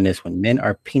are wrong on this one. Men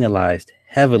are penalized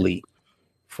heavily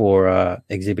for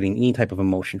exhibiting any type of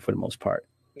emotion for the most part.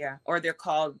 Yeah, or they're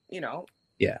called,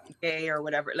 gay or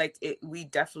whatever. Like we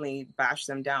definitely bash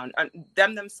them down.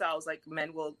 Them themselves, like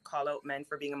men will call out men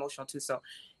for being emotional too. So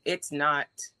it's not.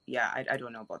 Yeah, I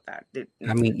don't know about that.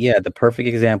 I mean, yeah, the perfect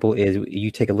example is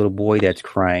you take a little boy that's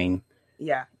crying.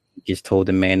 Yeah. Just told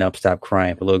the man up, stop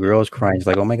crying. If a little girl's crying, it's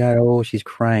like, oh my God, oh, she's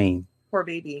crying. Poor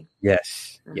baby.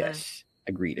 Yes, yes.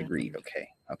 Agreed.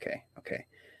 Okay.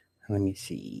 Let me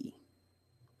see.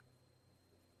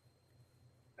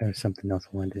 There's something else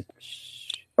I wanted to...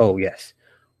 Oh, yes.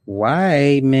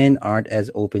 Why men aren't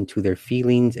as open to their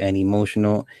feelings and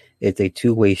emotional. It's a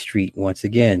two-way street. Once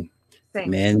again,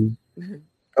 men...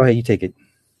 Go ahead, you take it.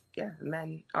 Yeah,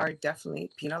 men are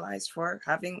definitely penalized for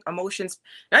having emotions,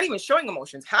 not even showing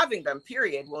emotions, having them,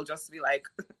 period. We'll just be like,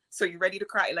 so you ready to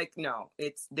cry? Like, no,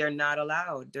 they're not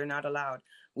allowed. They're not allowed.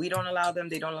 We don't allow them.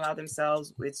 They don't allow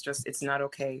themselves. It's not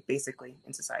okay, basically,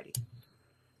 in society.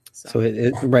 So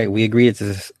right. We agree it's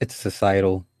a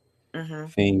societal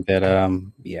thing that,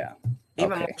 yeah.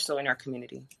 Even more so in our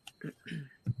community.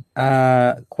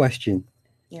 Question.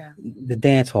 Yeah. The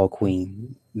Dance Hall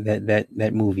Queen,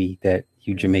 that movie that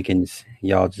you Jamaicans,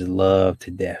 y'all just love to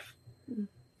death.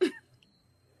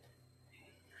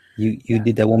 You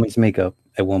did that woman's makeup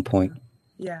at one point.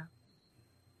 Yeah,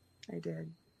 I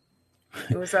did.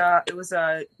 It was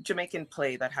a Jamaican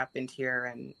play that happened here,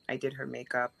 and I did her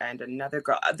makeup and another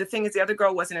girl. The thing is, the other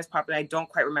girl wasn't as popular. I don't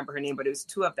quite remember her name, but it was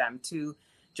two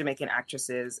Jamaican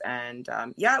actresses, and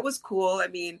yeah, it was cool. I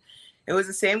mean, it was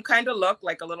the same kind of look,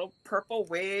 like a little purple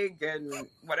wig and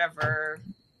whatever.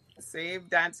 Same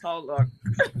dance hall look.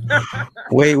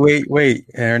 Wait.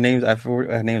 Her name's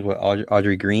what?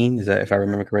 Audrey Green. Is that if I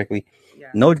remember correctly?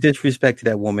 Yeah. No disrespect to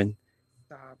that woman.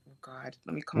 Stop. Oh God.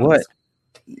 Let me come on.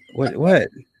 What?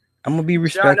 I'm gonna be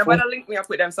respectful. Nobody link me up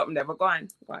with them something there, but go on.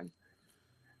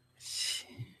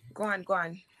 Go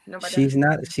on. Nobody she's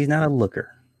not a looker.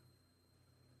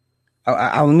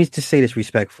 Let me just say this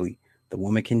respectfully. The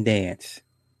woman can dance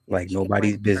like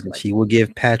nobody's business. She will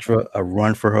give Patra a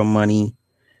run for her money.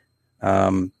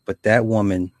 But that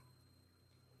woman,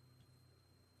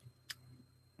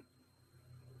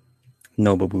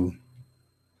 no, boo.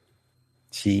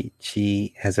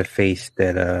 She has a face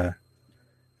that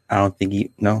I don't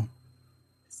think no.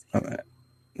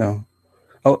 Oh,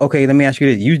 okay. Let me ask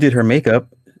you this: you did her makeup.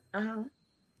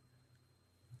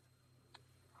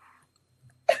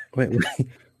 Wait,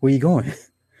 where you going?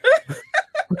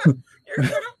 You're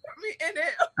gonna put me in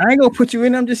it. I ain't gonna put you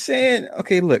in. I'm just saying.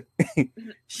 Okay, look,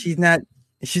 she's not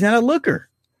a looker.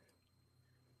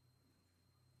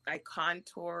 I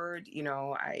contoured,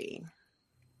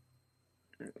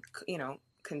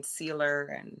 concealer,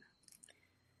 and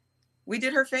we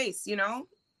did her face.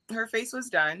 Her face was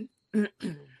done.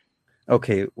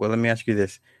 Okay, well, let me ask you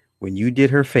this: when you did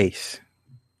her face,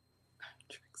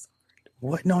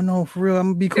 what? No, for real.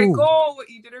 I'm gonna be Okay, cool. go.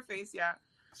 You did her face, yeah.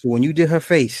 So when you did her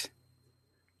face,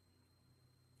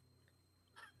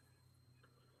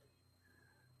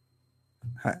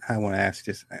 I want to ask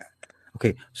this.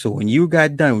 Okay, so when you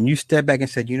got done, when you stepped back and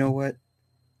said, "You know what?"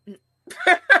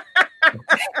 I'm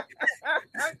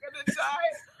gonna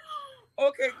die.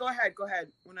 Okay, go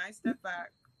ahead. When I step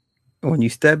back. When you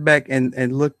step back and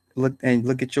look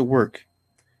at your work,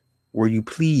 were you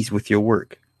pleased with your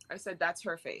work? I said that's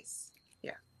her face.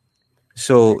 Yeah.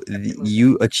 So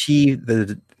you achieved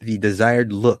the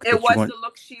desired look. It was the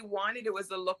look she wanted. It was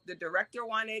the look the director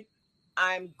wanted.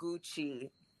 I'm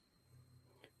Gucci.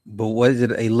 But was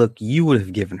it a look you would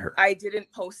have given her? I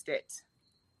didn't post it.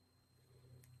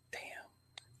 Damn.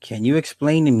 Can you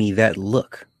explain to me that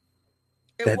look?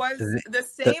 It was the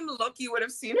same look you would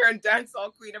have seen her in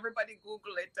Dancehall Queen. Everybody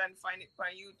Google it and find it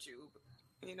on YouTube.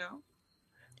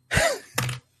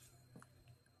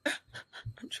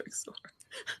 I'm trying so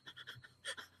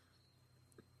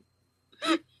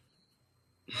hard.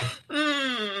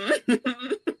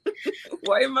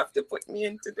 Why am I have to put me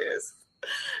into this?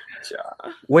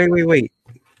 Wait.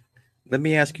 Let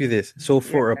me ask you this. So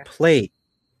for a play,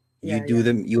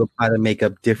 you apply the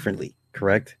makeup differently,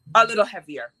 correct? A little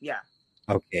heavier, yeah.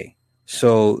 Okay.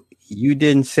 So you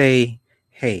didn't say,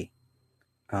 hey,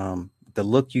 the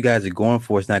look you guys are going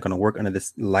for is not going to work under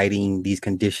this lighting, these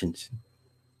conditions.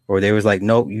 Or they was like,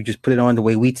 nope, you just put it on the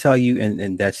way we tell you,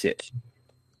 and that's it.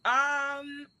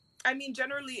 I mean,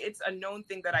 generally, it's a known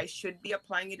thing that I should be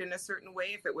applying it in a certain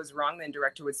way. If it was wrong, then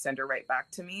director would send her right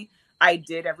back to me. I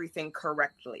did everything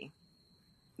correctly.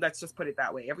 Let's just put it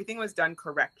that way. Everything was done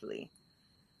correctly.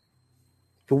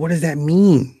 But what does that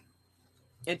mean?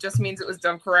 It just means it was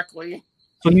done correctly.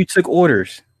 So you took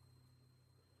orders?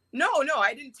 No,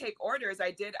 I didn't take orders. I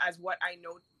did as what I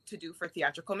know to do for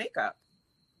theatrical makeup.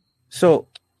 So,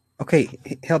 okay,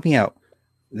 help me out.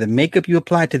 The makeup you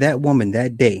applied to that woman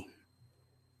that day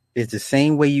is the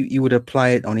same way you would apply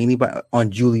it on anybody, on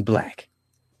Julie Black.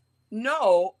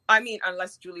 No, I mean,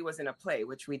 unless Julie was in a play,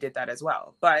 which we did that as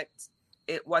well. But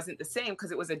it wasn't the same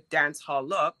because it was a dance hall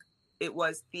look. It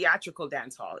was theatrical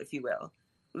dance hall, if you will.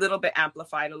 A little bit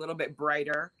amplified, a little bit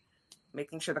brighter,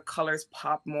 making sure the colors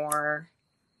pop more.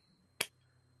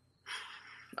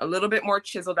 A little bit more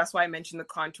chiseled. That's why I mentioned the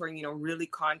contouring, really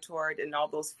contoured, and all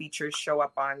those features show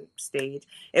up on stage.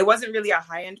 It wasn't really a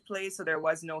high-end play, so there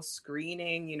was no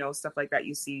screening, stuff like that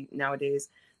you see nowadays.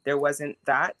 There wasn't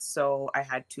that, so I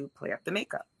had to play up the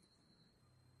makeup.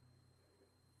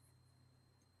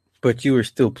 But you were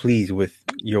still pleased with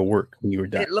your work when you were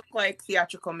done. It looked like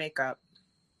theatrical makeup.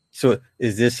 So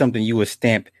is this something you would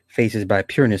stamp Faces by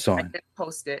Pureness on? I didn't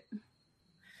post it.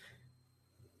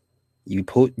 You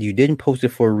didn't post it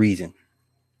for a reason.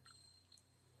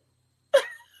 I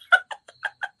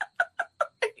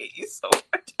hate you so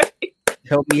much.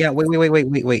 Help me out.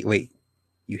 Wait.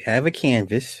 You have a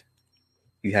canvas.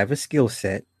 You have a skill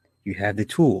set. You have the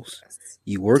tools.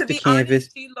 You work the canvas.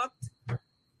 Honest, she looked.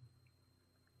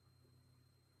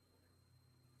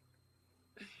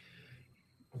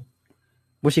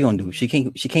 What's she gonna do? She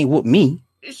can't whoop me.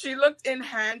 She looked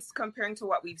enhanced comparing to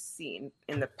what we've seen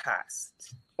in the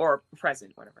past or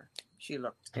present, whatever. She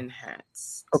looked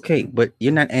enhanced. Okay, but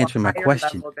you're not answering my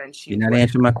question. You're not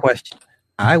answering my question.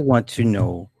 I want to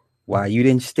know why you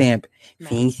didn't stamp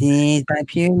Faces by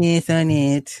Pureness on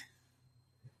it.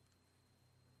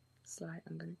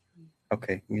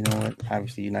 Okay, you know what?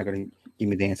 Obviously, you're not gonna give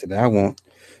me the answer that I want.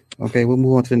 Okay, we'll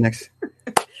move on to the next.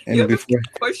 And before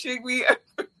pushing me.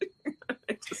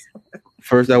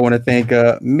 First, I want to thank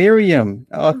Miriam.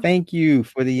 Oh, thank you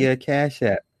for the Cash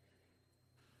App.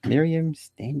 Miriam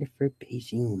Standiford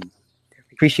Beijing.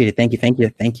 Appreciate it. Thank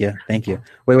you.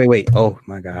 Wait. Oh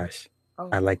my gosh.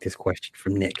 I like this question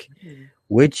from Nick. Mm-hmm.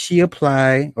 Would she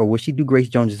apply or would she do Grace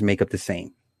Jones's makeup the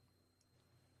same?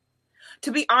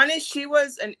 To be honest, she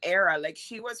was an era. Like,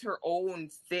 she was her own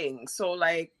thing. So,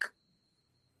 like,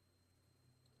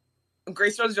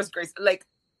 Grace Jones just Grace. Like,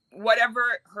 whatever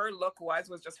her look was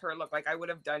just her look. Like, I would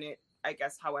have done it, I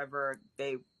guess, however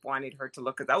they wanted her to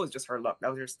look, because that was just her look.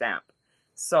 That was her stamp.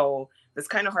 So it's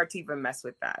kind of hard to even mess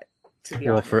with that, to be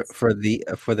honest. For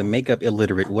the makeup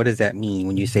illiterate, what does that mean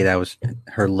when you say that was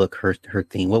her look, her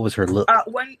thing? What was her look?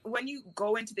 When you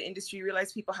go into the industry, you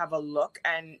realize people have a look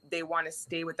and they want to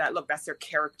stay with that look. That's their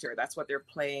character. That's what they're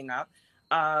playing up.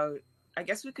 I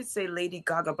guess we could say Lady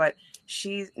Gaga, but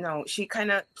she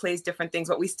kind of plays different things,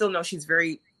 but we still know she's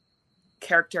very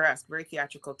character-esque, very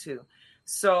theatrical too.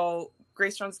 So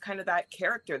Grace Jones is kind of that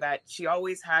character that she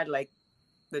always had, like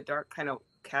the dark kind of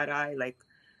cat eye, like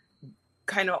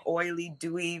kind of oily,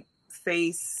 dewy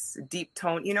face, deep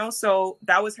tone, you know? So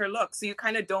that was her look. So you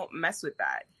kind of don't mess with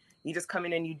that. You just come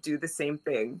in and you do the same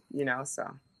thing, you know? So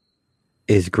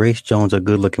is Grace Jones a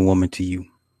good looking woman to you?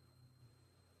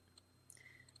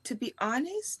 To be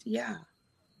honest, yeah.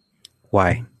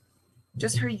 Why?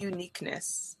 Just her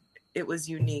uniqueness. It was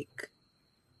unique.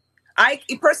 I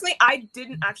personally, I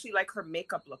didn't actually like her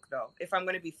makeup look, though. If I'm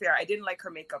going to be fair, I didn't like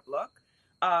her makeup look.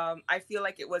 I feel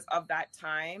like it was of that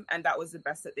time, and that was the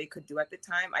best that they could do at the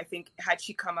time. I think had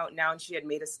she come out now and she had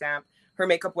made a stamp, her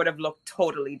makeup would have looked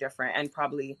totally different and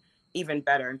probably even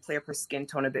better and play up her skin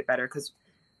tone a bit better. Because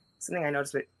something I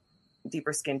noticed with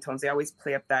deeper skin tones, they always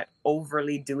play up that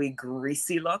overly dewy,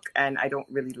 greasy look, and I don't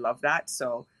really love that.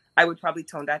 So I would probably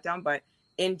tone that down. But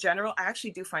in general, I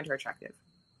actually do find her attractive.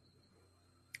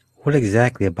 What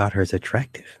exactly about her is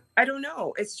attractive? I don't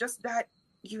know. It's just that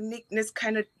uniqueness,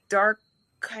 kind of dark,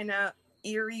 kind of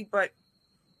eerie, but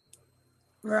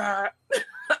I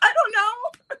don't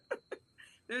know.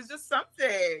 There's just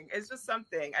something. It's just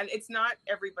something. And it's not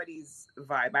everybody's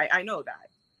vibe. I know that.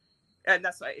 And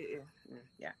that's why,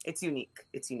 yeah, it's unique.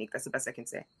 It's unique. That's the best I can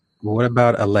say. What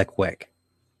about Alek Wek?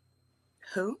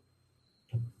 Who?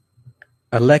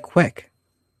 Alek Wek.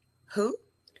 Who?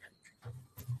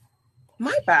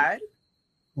 My bad.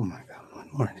 Oh my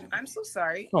God. I'm so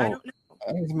sorry. Oh, I don't know.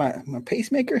 Is my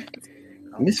pacemaker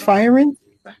misfiring?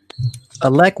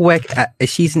 Alek Wek,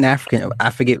 she's an African. I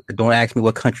forget. Don't ask me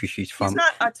what country she's from. She's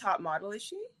not a top model, is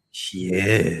she? She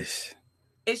is.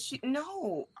 Is she?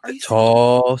 No. Are you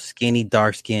tall, skinny,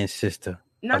 dark-skinned sister?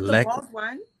 Not the bald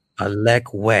one?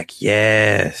 Alek Wek,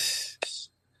 yes.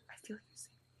 I feel like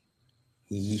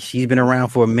you're saying. She's been around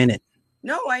for a minute.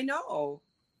 No, I know.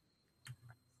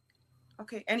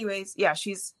 Okay. Anyways, yeah,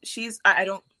 she's. I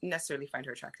don't necessarily find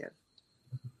her attractive.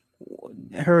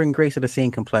 Her and Grace are the same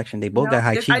complexion. They both got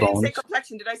high cheekbones. I didn't say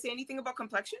complexion. Did I say anything about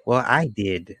complexion? Well, I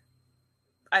did.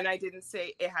 And I didn't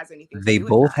say it has anything to do with that. They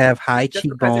both have high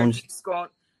cheekbones.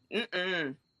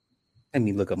 Let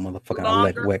me look up motherfucking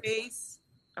Alek Wek. Face.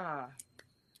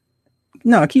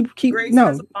 No, keep Grace no.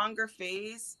 has a longer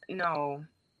face. No.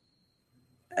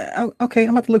 Okay, I'm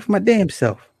about to look for my damn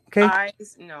self. Okay.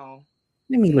 Eyes. No.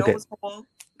 Let me look at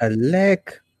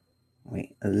Alek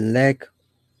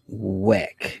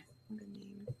Wek.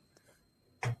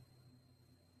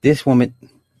 This woman,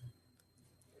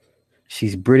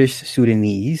 she's British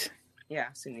Sudanese.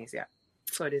 Yeah, Sudanese, yeah.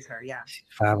 So it is her, yeah. She's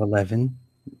 5'11".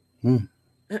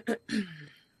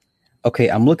 Okay,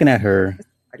 I'm looking at her.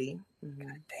 Mm-hmm.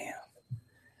 God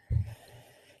damn.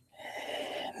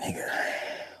 Nigga.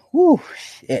 Woo,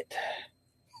 shit.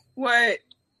 What?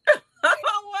 What?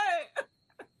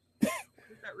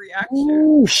 What's that reaction?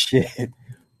 Ooh, shit.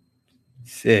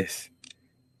 Sis.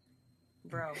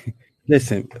 Bro.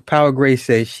 Listen, Power Grace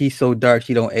says she's so dark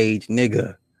she don't age.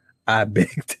 Nigga, I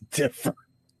beg to differ.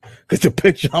 Because the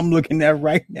picture I'm looking at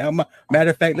right now,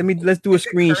 matter of fact, let's do a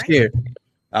screen share.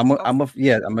 I'm gonna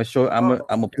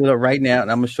pull it up right now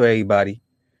and I'm gonna show everybody.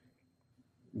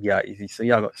 Yeah,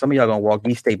 so some of y'all gonna walk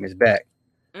these statements back.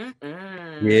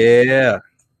 Yeah.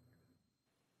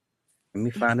 Let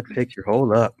me find the picture.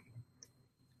 Hold up.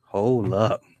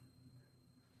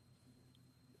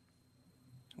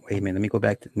 Wait a minute. Let me go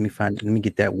back. Let me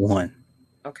get that one.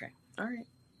 Okay. All right.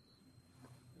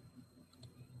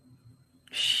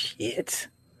 Shit.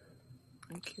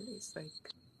 I'm curious. Like,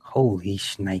 holy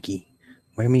shnikey.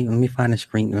 Let me find the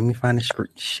screen. Let me find the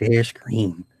share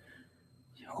screen.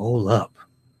 Hold up.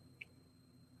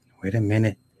 Wait a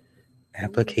minute.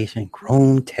 Application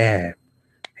Chrome tab.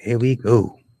 Here we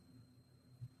go.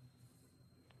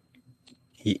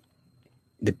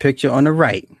 The picture on the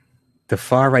right. The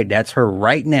far right, that's her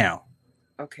right now.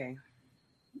 Okay.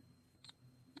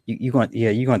 You're going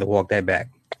to walk that back.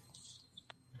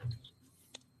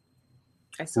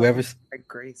 I saw whoever's like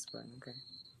Grace, but okay.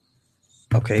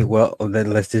 Okay, well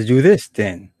then let's just do this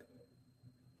then.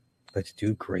 Let's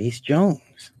do Grace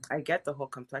Jones. I get the whole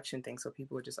complexion thing, so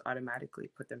people would just automatically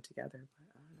put them together. But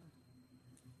I don't know.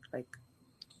 Like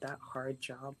that hard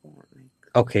job won't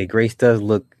Okay, Grace does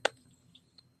look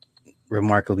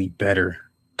remarkably better.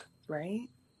 Right?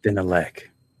 Than Alek.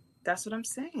 That's what I'm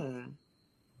saying.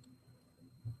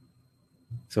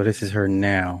 So this is her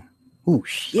now. Ooh,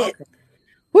 shit. Okay.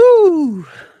 Woo!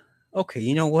 Okay,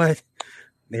 you know what?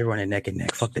 They're running neck and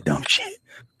neck. Fuck the dumb shit.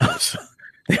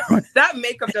 That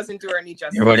makeup doesn't do her any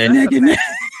justice. They're running neck and neck.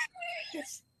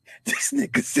 This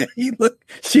nigga said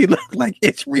she looked like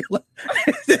it's real. No,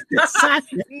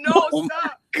 oh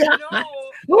stop. God. No.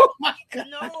 Oh my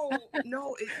No,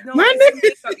 no, My it's the nigga.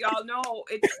 makeup, y'all. No,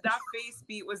 it's that face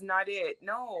beat was not it.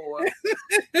 No,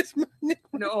 That's my nigga.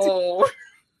 no,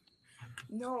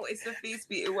 no, it's the face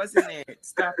beat. It wasn't it.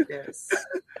 Stop this.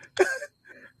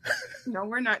 No,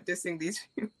 we're not dissing these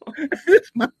people.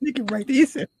 That's my nigga right there. He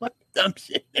said, "What dumb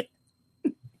shit."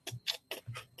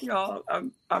 Y'all,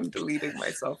 I'm deleting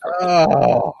myself.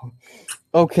 Oh,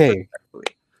 okay.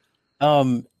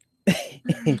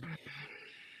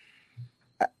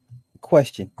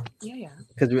 Question. Yeah.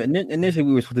 Because initially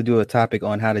we were supposed to do a topic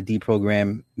on how to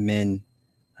deprogram men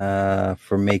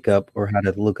for makeup or how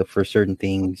to look up for certain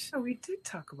things. Oh, we did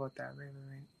talk about that, right?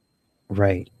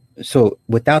 Right. So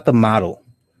without the model,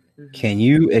 Mm-hmm. can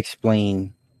you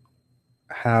explain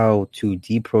how to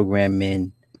deprogram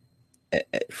men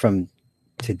from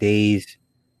today's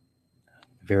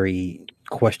very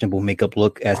questionable makeup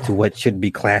look as to what should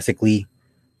be classically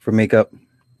for makeup?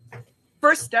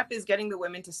 First step is getting the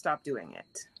women to stop doing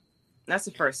it. That's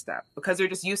the first step because they're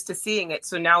just used to seeing it.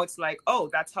 So now it's like, oh,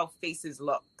 that's how faces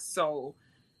look. So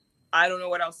I don't know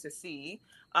what else to see.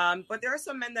 But there are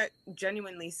some men that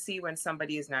genuinely see when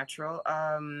somebody is natural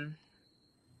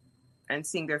and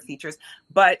seeing their features.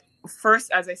 But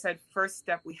first, as I said, first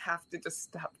step, we have to just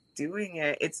stop doing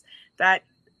it. It's that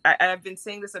I've been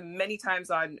saying this many times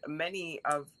on many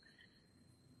of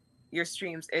your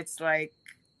streams. It's like,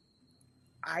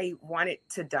 I want it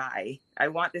to die. I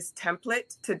want this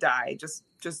template to die. Just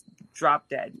drop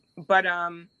dead. But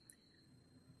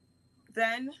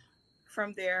then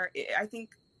from there, I think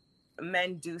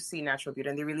men do see natural beauty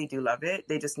and they really do love it.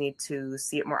 They just need to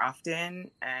see it more often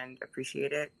and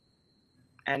appreciate it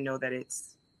and know that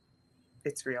it's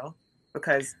real,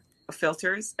 because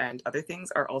filters and other things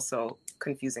are also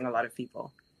confusing a lot of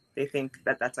people. They think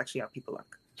that that's actually how people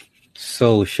look.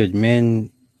 So should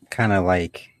men kind of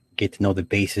like get to know the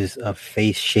basis of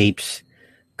face shapes,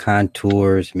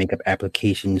 contours, makeup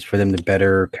applications for them to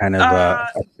better kind of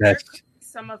assess?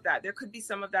 Some of that. There could be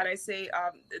some of that. I say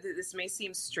this may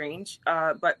seem strange,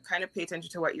 but kind of pay attention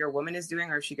to what your woman is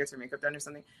doing, or if she gets her makeup done or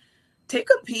something. Take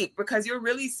a peek, because you'll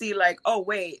really see like, oh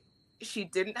wait, she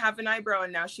didn't have an eyebrow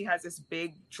and now she has this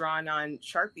big drawn on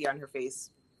Sharpie on her face.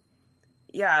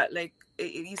 Yeah, like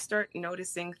you start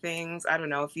noticing things. I don't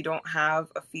know, if you don't have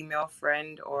a female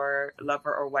friend or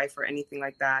lover or wife or anything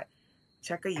like that,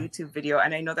 check a YouTube video.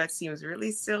 And I know that seems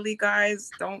really silly,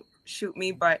 guys. Don't shoot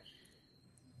me, but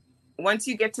once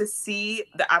you get to see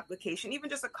the application, even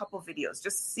just a couple videos,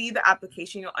 just see the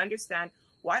application, you'll understand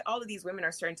why all of these women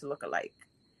are starting to look alike.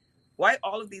 Why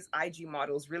all of these IG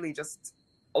models really just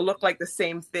look like the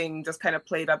same thing, just kind of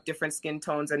played up different skin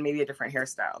tones and maybe a different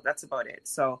hairstyle. That's about it.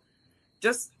 So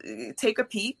just take a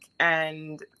peek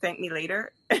and thank me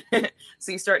later.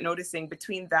 So you start noticing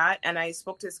between that. And I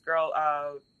spoke to this girl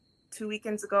 2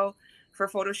 weekends ago for a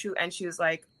photo shoot, and she was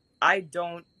like, I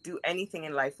don't do anything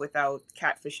in life without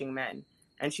catfishing men.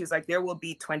 And she's like, there will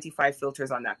be 25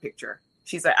 filters on that picture.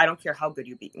 She's like, I don't care how good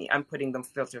you beat me, I'm putting them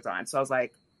filters on. So I was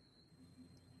like,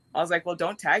 well,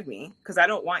 don't tag me, because I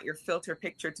don't want your filter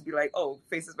picture to be like, oh,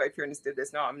 Faces by Pureness did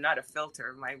this. No, I'm not a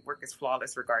filter. My work is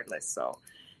flawless regardless. So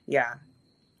yeah.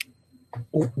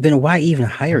 Then why even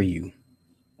hire you?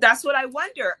 That's what I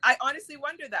wonder. I honestly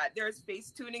wonder that. There's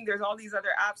face tuning. There's all these other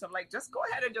apps. I'm like, just go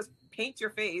ahead and just paint your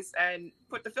face and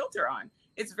put the filter on.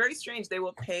 It's very strange. They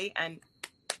will pay and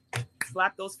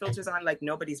slap those filters on like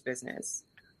nobody's business.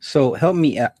 So help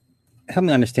me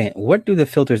understand. What do the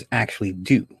filters actually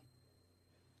do?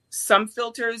 Some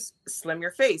filters slim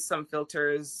your face. Some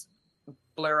filters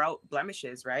blur out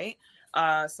blemishes, right?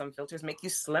 Some filters make you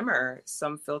slimmer.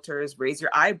 Some filters raise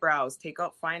your eyebrows, take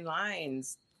out fine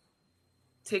lines,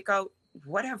 take out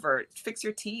whatever, fix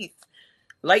your teeth,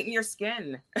 lighten your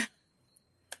skin.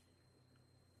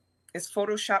 It's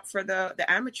Photoshop for the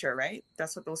amateur, right?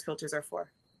 That's what those filters are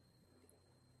for.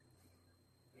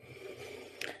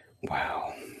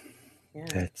 Wow.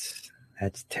 Yeah.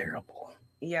 That's terrible.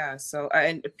 Yeah. So,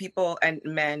 and people and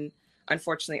men,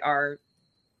 unfortunately, are,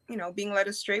 being led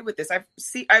astray with this. I've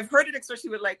heard it, especially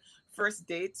with like first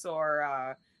dates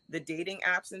or the dating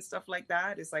apps and stuff like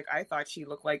that. It's like, I thought she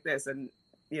looked like this, and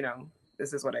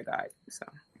this is what I got. So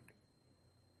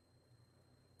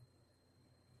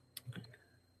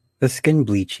the skin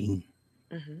bleaching.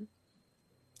 Mm-hmm.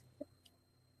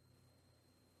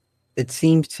 It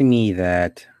seems to me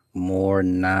that more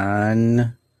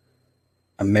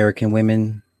non-American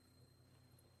women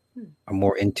are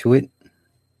more into it.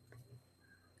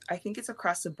 I think it's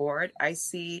across the board. I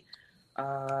see,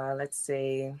 I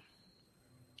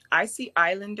see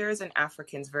islanders and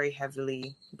Africans very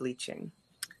heavily bleaching.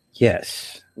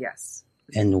 Yes. Yes.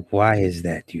 And why is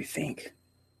that, do you think?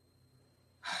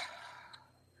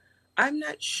 I'm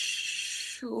not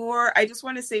sure. I just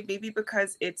want to say maybe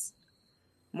because it's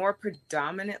more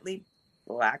predominantly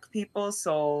Black people,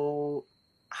 so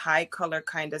high color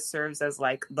kind of serves as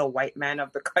like the white man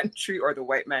of the country or the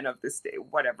white man of the state,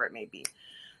 whatever it may be.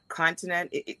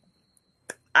 Continent,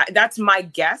 that's my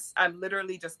guess. I'm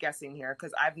literally just guessing here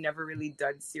because I've never really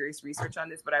done serious research on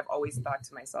this, but I've always thought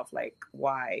to myself, like,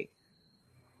 why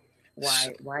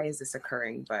is this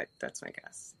occurring? But that's my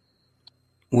guess.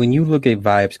 When you look at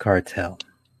Vybz Kartel,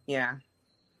 yeah,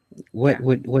 what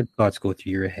thoughts go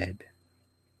through your head?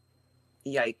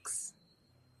 Yikes.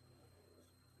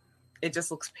 It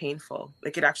just looks painful.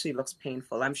 Like, it actually looks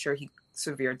painful. I'm sure he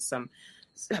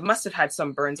must have had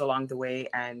some burns along the way,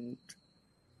 and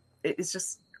it's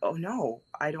just, oh no,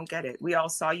 I don't get it. We all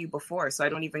saw you before, so I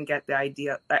don't even get the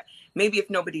idea that maybe if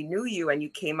nobody knew you and you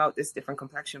came out this different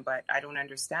complexion, but I don't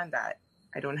understand that.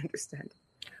 I don't understand.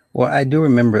 Well, I do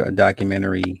remember a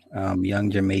documentary, Young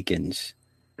Jamaicans,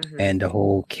 and the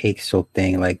whole cake soap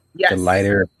thing, like the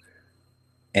lighter.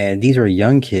 And these are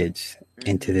young kids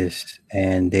into this,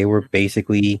 and they were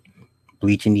basically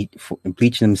bleaching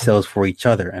themselves for each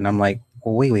other. And I'm like,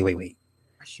 well, wait.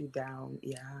 Wash you down,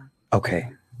 yeah. Okay.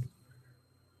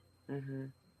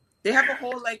 They have a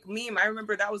whole like meme. I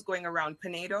remember that was going around.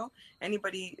 Pinedo.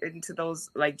 Anybody into those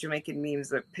like Jamaican memes?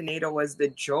 That Pinedo was the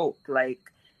joke.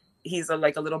 Like, he's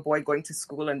like a little boy going to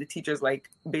school, and the teacher's like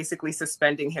basically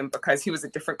suspending him because he was a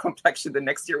different complexion the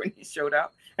next year when he showed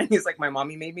up. And he's like, my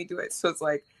mommy made me do it. So it's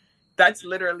like, that's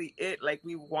literally it. Like,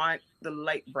 we want the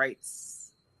light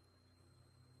brights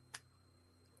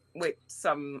with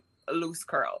some loose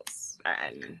curls,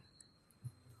 and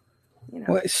you know,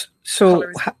 well, so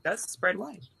does spread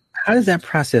wide. How does that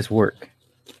process work?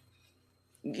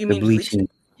 You mean bleaching?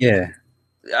 Yeah.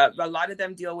 A lot of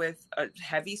them deal with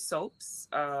heavy soaps,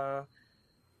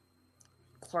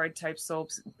 chloride type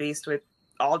soaps based with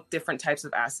all different types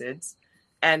of acids.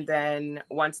 And then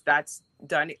once that's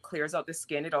done, it clears out the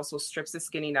skin. It also strips the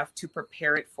skin enough to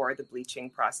prepare it for the bleaching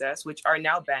process, which are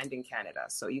now banned in Canada.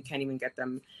 So you can't even get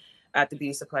them at the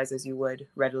beauty supplies as you would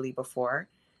readily before.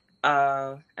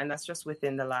 And that's just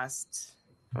within the last,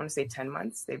 I want to say 10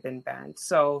 months, they've been banned.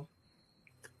 So,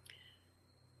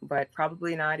 but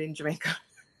probably not in Jamaica.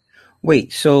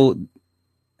 Wait, so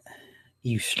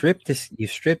you strip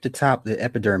the top, the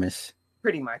epidermis.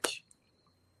 Pretty much.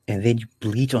 And then you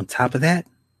bleach on top of that?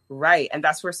 Right. And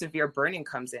that's where severe burning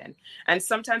comes in. And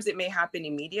sometimes it may happen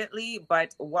immediately,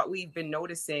 but what we've been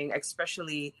noticing,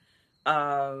 especially,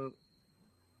 I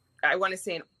want to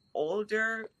say in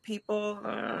older people,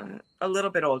 a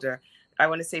little bit older, I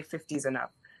want to say 50s and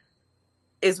up,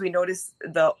 is we notice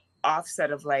the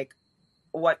offset of like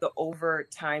what the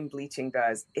overtime bleaching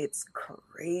does. It's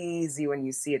crazy when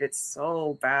you see it. It's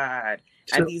so bad.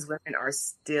 And these women are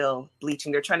still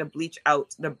bleaching. They're trying to bleach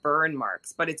out the burn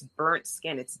marks, but it's burnt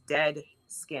skin. It's dead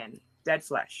skin, dead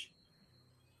flesh.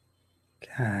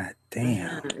 God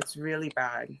damn. It's really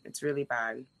bad. It's really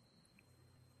bad.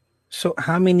 So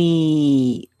how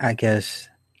many, I guess,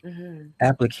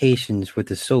 applications with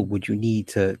the soap would you need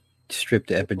to strip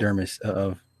the epidermis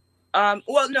of?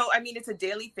 Well, no, I mean, it's a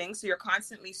daily thing. So you're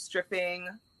constantly stripping,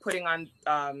 putting on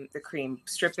the cream,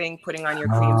 stripping, putting on your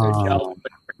creams or gel,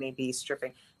 whatever it may be,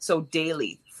 stripping. So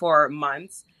daily for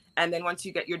months. And then once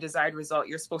you get your desired result,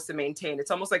 you're supposed to maintain.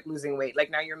 It's almost like losing weight.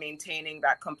 Like, now you're maintaining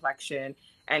that complexion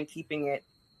and keeping it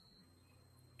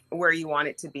where you want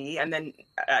it to be. And then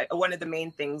one of the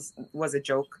main things was a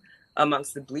joke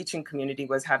amongst the bleaching community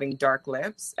was having dark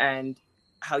lips and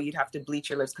how you'd have to bleach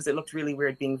your lips because it looked really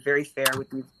weird being very fair with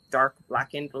these dark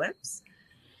blackened lips.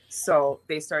 So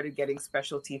they started getting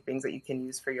specialty things that you can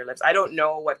use for your lips. I don't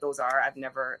know what those are. I've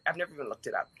never even looked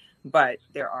it up, but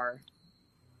there are.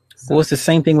 Well, it's the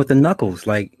same thing with the knuckles.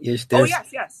 Like, oh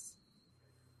yes.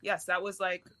 That was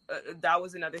like that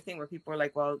was another thing where people were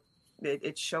like, well,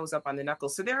 it shows up on the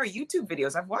knuckles. So there are YouTube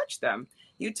videos. I've watched them.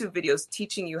 YouTube videos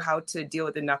teaching you how to deal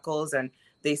with the knuckles, and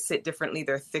they sit differently.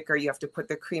 They're thicker. You have to put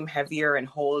the cream heavier and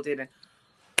hold it, and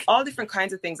all different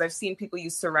kinds of things. I've seen people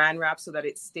use saran wrap so that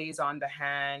it stays on the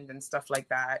hand and stuff like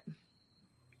that.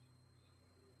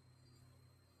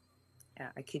 Yeah,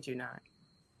 I kid you not.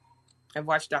 I've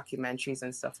watched documentaries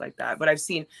and stuff like that, but I've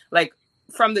seen, like,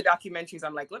 from the documentaries,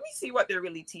 I'm like, let me see what they're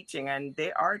really teaching. And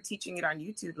they are teaching it on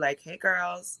YouTube. Like, hey,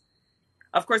 girls.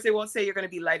 Of course, they won't say you're going to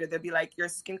be lighter. They'll be like, your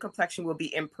skin complexion will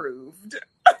be improved.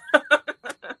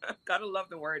 Gotta love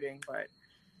the wording, but.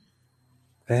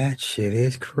 That shit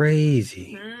is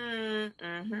crazy.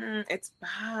 It's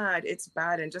bad. It's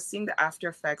bad. And just seeing the after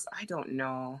effects, I don't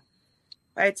know.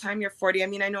 By the time you're 40, I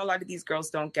mean, I know a lot of these girls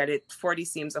don't get it. 40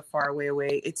 seems a far way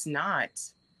away. It's not.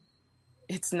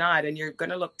 It's not. And you're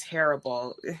going to look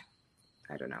terrible.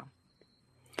 I don't know.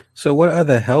 So, what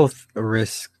other health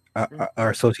risks are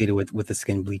associated with the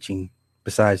skin bleaching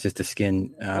besides just the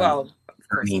skin? Well, of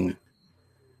I course. mean,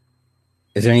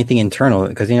 is there anything internal?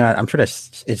 Because I'm sure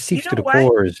that it seeps through the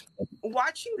pores.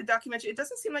 Watching the documentary, it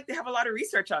doesn't seem like they have a lot of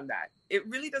research on that. It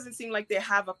really doesn't seem like they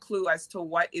have a clue as to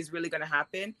what is really going to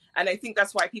happen. And I think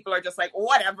that's why people are just like,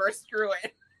 whatever, screw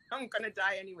it. I'm going to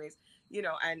die anyways,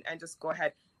 and just go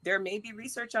ahead. There may be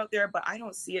research out there, but I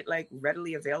don't see it like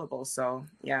readily available. So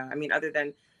yeah, I mean, other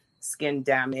than skin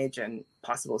damage and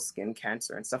possible skin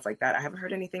cancer and stuff like that, I haven't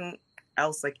heard anything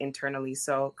else like internally.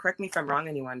 So correct me if I'm wrong,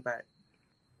 anyone, but.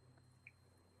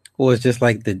 Well, it's just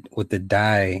like with the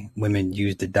dye. Women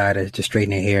used the dye to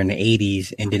straighten their hair in the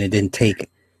 80s, and then it didn't take.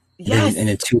 Yes. Then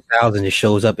in the 2000s, it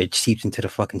shows up. It seeps into the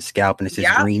fucking scalp, and it's this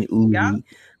green ooze. Yep.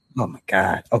 Oh my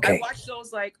god. Okay. I watch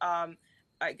those like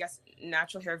I guess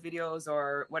natural hair videos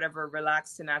or whatever,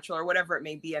 relaxed to natural or whatever it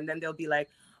may be, and then they'll be like,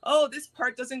 "Oh, this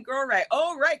part doesn't grow right."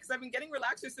 Oh, right, because I've been getting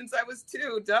relaxers since I was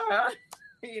 2. Duh.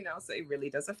 So it really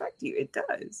does affect you. It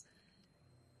does.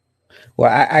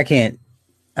 Well, I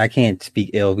can't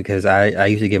speak ill because I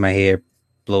used to get my hair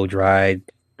blow dried,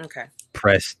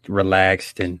 pressed,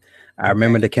 relaxed, and I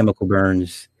remember the chemical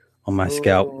burns on my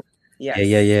scalp.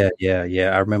 Yes.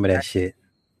 Yeah. I remember that shit.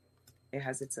 It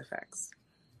has its effects.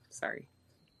 Sorry.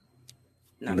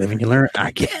 You live and you learn.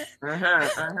 I get.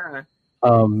 God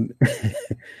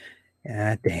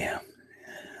damn.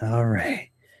 All right.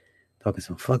 Talking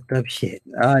some fucked up shit.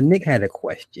 Nick had a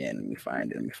question. Let me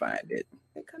find it.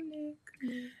 Come Nick.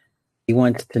 He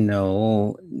wants to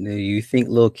know, do you think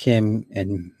Lil' Kim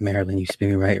and Marilyn, you spin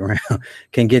me right around,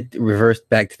 can get reversed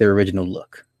back to their original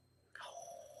look?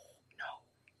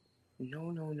 No.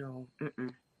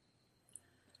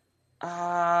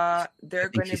 They're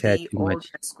going to be old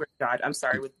square-jawed. I'm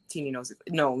sorry, with teeny noses.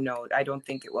 No, I don't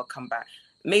think it will come back.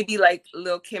 Maybe like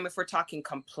Lil' Kim, if we're talking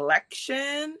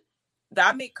complexion,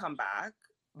 that may come back,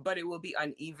 but it will be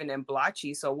uneven and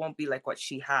blotchy, so it won't be like what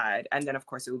she had. And then, of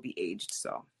course, it will be aged.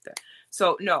 So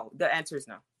no, the answer is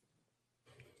no.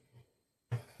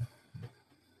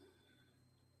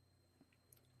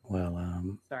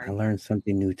 Well, I learned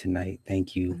something new tonight.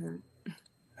 Thank you.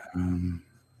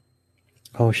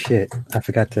 Oh shit! I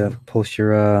forgot to post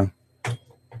your.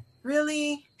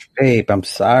 Really? Babe, I'm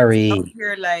sorry.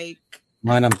 You're like.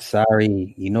 Man, I'm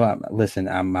sorry. Listen,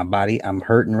 my body. I'm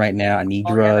hurting right now. I need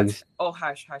drugs. Yeah,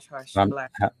 hush. I'm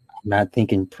not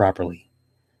thinking properly.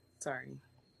 Sorry.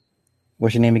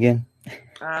 What's your name again?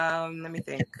 Let me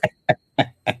think.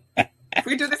 If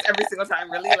we do this every single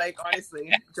time, really, like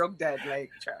honestly, joke dead,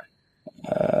 like.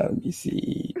 Let me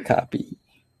see. Copy.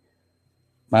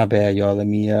 My bad, y'all. Let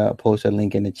me post a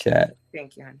link in the chat.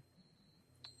 Thank you, hon.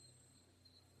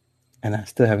 And I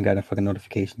still haven't got a fucking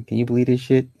notification. Can you believe this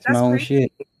shit? It's my own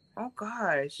shit. Oh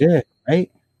gosh. Yeah,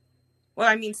 right? Well,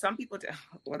 I mean, some people do.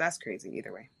 Well, that's crazy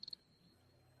either way.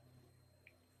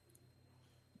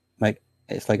 Like,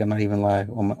 it's like I'm not even live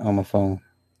on my phone.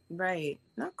 Right.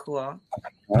 Not cool.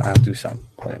 I'll do something.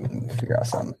 Let me figure out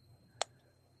something.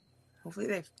 Hopefully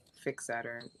they fix that,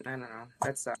 or I don't know.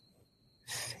 That sucks.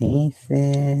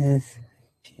 Faces,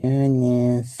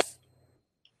 pureness.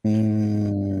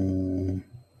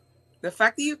 The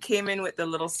fact that you came in with the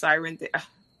little siren thing.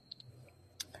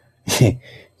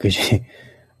 Because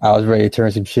I was ready to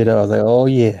turn some shit up. I was like, oh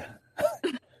yeah.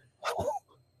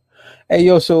 Hey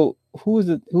yo, so who's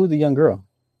the young girl?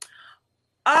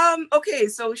 Okay,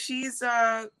 so she's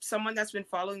someone that's been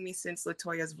following me since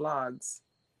Latoya's vlogs.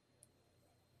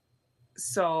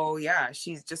 So yeah,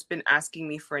 she's just been asking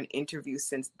me for an interview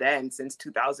since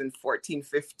 2014,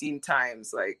 15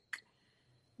 times, like.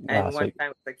 And one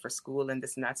time, like for school and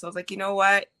this and that. So I was like, you know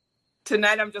what?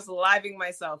 Tonight I'm just living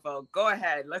myself out. Go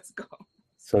ahead, let's go.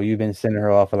 So you've been sending her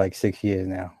off for like 6 years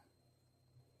now.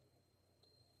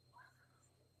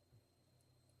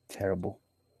 Terrible.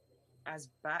 As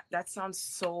bad. That sounds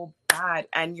so bad,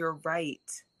 and you're right.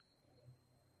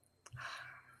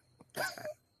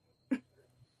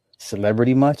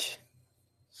 Celebrity much?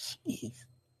 Jeez.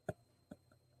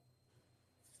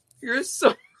 You're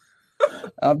so.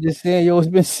 I'm just saying, it's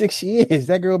been 6 years.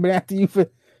 That girl been after you for.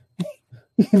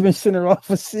 You've been sending her off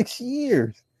for 6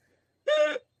 years.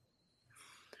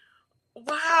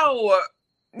 Wow.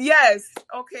 Yes.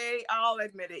 Okay. I'll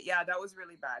admit it. Yeah, that was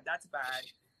really bad. That's bad.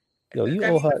 Yo, you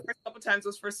owe her. The first couple times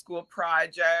was for school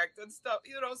project and stuff,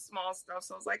 small stuff.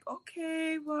 So I was like,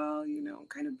 okay, well,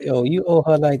 kind of busy. Yo, you owe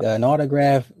her like an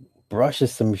autograph brush or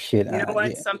some shit. You know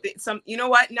what? Yeah. You know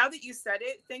what? Now that you said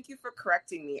it, thank you for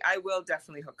correcting me. I will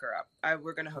definitely hook her up.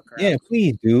 We're gonna hook her up. Yeah,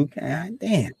 please do. God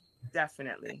damn.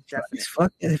 Definitely.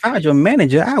 If I was your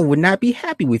manager, I would not be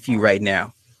happy with you right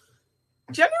now.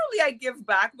 Generally, I give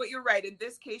back, but you're right. In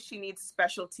this case, she needs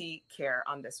specialty care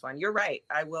on this one. You're right.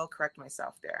 I will correct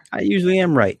myself there. I usually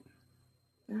am right.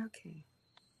 Okay.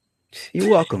 You're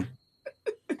welcome.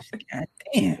 God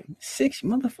damn, 6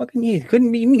 motherfucking years.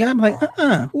 Couldn't be me. I'm like,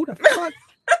 who the fuck?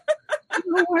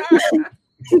 You know what?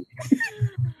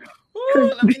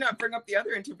 Ooh, let me not bring up the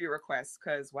other interview requests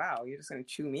because wow, you're just gonna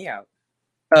chew me out.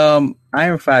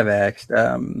 Iron 5 asked,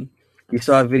 you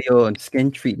saw a video on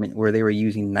skin treatment where they were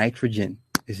using nitrogen.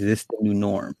 Is this the new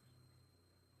norm?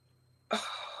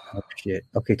 Oh shit.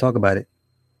 Okay, talk about it.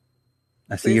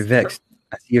 I see you're vexed.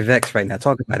 I see you're vexed right now.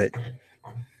 Talk about it.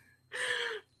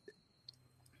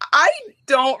 I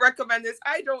don't recommend this.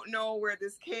 I don't know where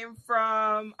this came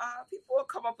from. People will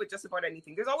come up with just about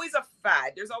anything. There's always a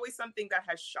fad. There's always something that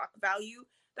has shock value.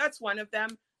 That's one of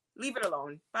them. Leave it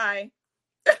alone. Bye.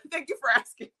 Thank you for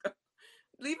asking.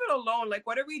 Leave it alone. Like,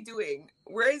 what are we doing?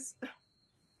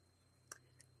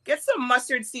 Get some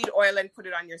mustard seed oil and put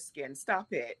it on your skin.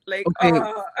 Stop it. Like, okay.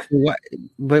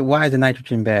 But why is the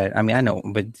nitrogen bad? I mean, I know,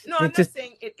 but no, I'm not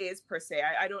saying it is per se.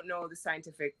 I don't know the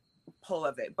scientific pull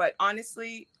of it, but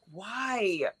honestly,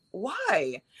 why?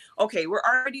 Okay, we're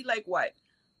already like what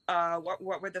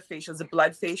were the facials? The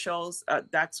blood facials.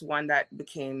 That's one that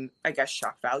became, I guess,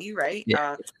 shock value, right?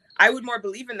 Yeah. I would more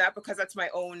believe in that because that's my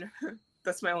own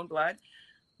blood.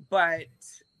 But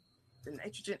the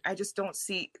nitrogen, I just don't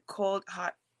see cold,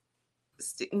 hot.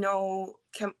 No,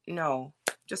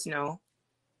 just no.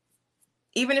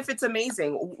 Even if it's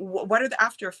amazing, what are the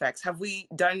after effects? Have we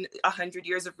done 100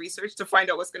 years of research to find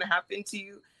out what's going to happen to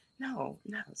you? No,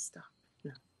 stop.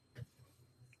 No.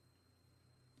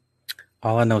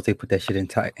 All I know is they put that shit in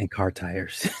car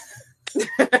tires.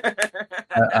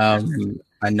 I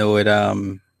know it.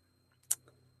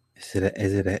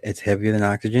 It's heavier than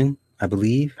oxygen, I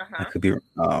believe. I could be.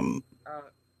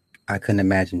 I couldn't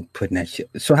imagine putting that shit.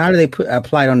 So how do they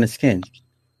apply it on the skin?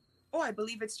 Oh, I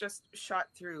believe it's just shot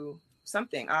through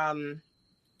something.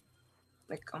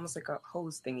 Like almost like a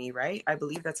hose thingy, right? I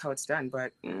believe that's how it's done.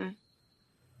 But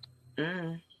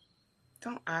don't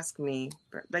ask me.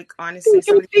 Like honestly, these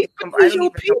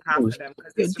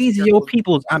are your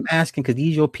peoples. I'm asking because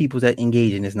these are your peoples that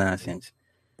engage in this nonsense.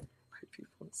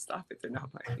 Stop it. They're not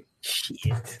my people.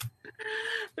 Shit.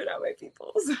 They're not my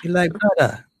peoples. You're like,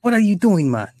 brother, what are you doing,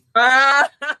 man?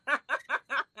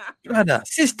 Brother,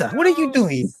 sister, what are you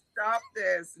doing? Stop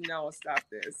this. No, stop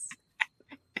this.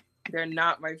 They're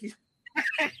not my people.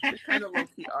 They kind of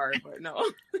low-key are, but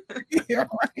no. You're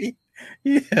right.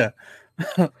 Yeah.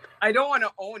 I don't want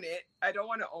to own it. I don't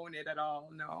want to own it at all.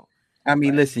 No. I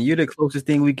mean, listen, you're the closest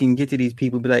thing we can get to these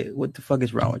people. Be like, what the fuck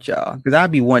is wrong with y'all? Because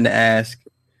I'd be one to ask.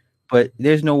 But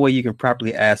there's no way you can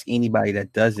properly ask anybody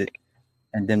that does it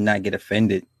and then not get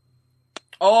offended.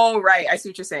 Oh, right. I see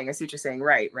what you're saying.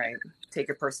 Right. Take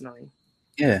it personally.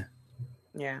 Yeah.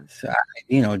 So,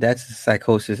 that's a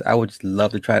psychosis I would just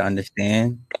love to try to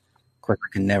understand. Of course, I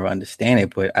can never understand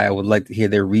it, but I would like to hear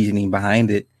their reasoning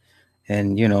behind it.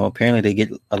 And, apparently they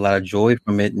get a lot of joy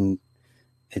from it, and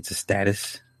it's a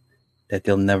status that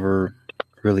they'll never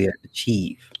really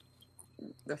achieve.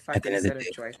 The fact that it's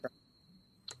a joy from.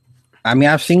 I mean,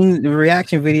 I've seen the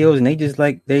reaction videos, and they just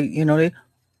like and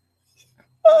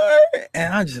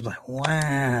I'm just like,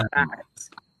 wow,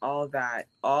 all that.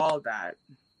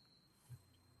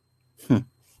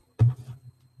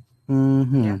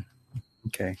 Yeah.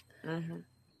 Okay.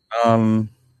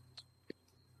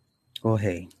 Well,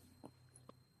 hey,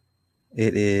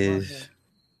 it is.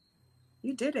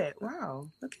 You did it! Wow,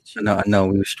 look at you. I know.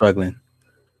 We were struggling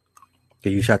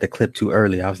because you shot the clip too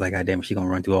early. I was like, God damn, she gonna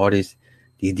run through all these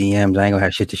DMs. I ain't gonna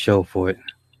have shit to show for it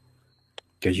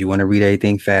because you want to read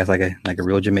everything fast, like a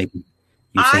real Jamaican.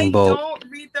 I don't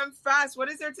read them fast. What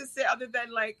is there to say other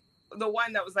than like the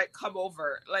one that was like, come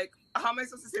over? Like, how am I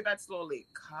supposed to say that slowly?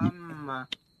 Come.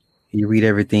 You read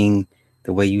everything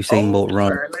the way Usain Bolt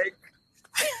run.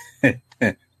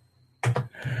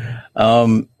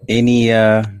 Any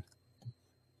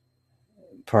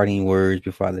parting words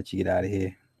before I let you get out of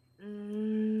here?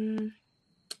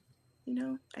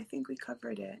 I think we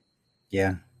covered it.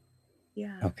 Yeah.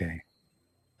 Okay.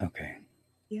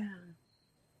 Yeah.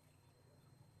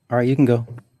 All right, you can go.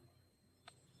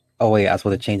 Oh wait, I was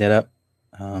supposed to change that up.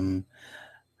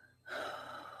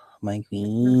 My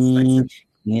queen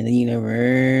in the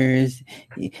universe.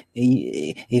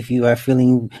 If you are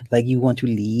feeling like you want to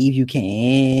leave, you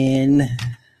can.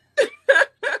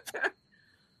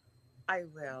 I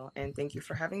will, and thank you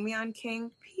for having me on,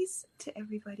 King. Peace to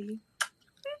everybody.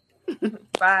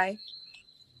 Bye.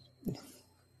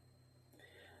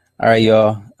 All right,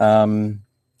 y'all.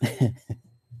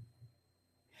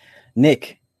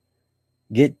 Nick,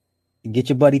 get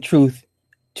your buddy Truth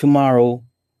tomorrow,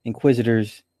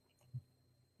 Inquisitors,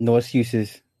 no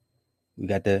excuses. We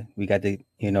got to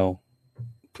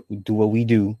do what we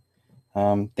do.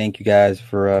 Thank you guys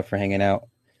for hanging out.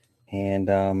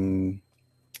 And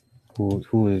who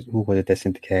was it that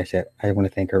sent the cash app? I want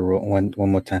to thank her one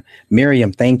more time.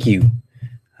 Miriam, thank you.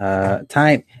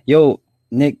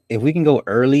 Nick, if we can go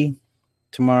early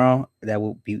tomorrow, that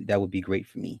would be great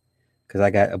for me, because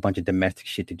I got a bunch of domestic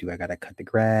shit to do. I gotta cut the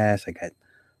grass. I got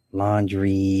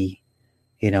laundry,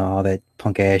 all that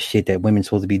punk ass shit that women's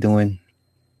supposed to be doing,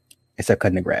 except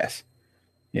cutting the grass.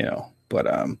 But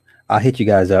I'll hit you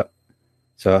guys up.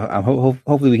 So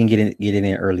hopefully we can get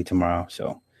in early tomorrow.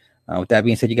 So with that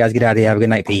being said, you guys get out of here. Have a good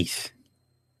night. Peace.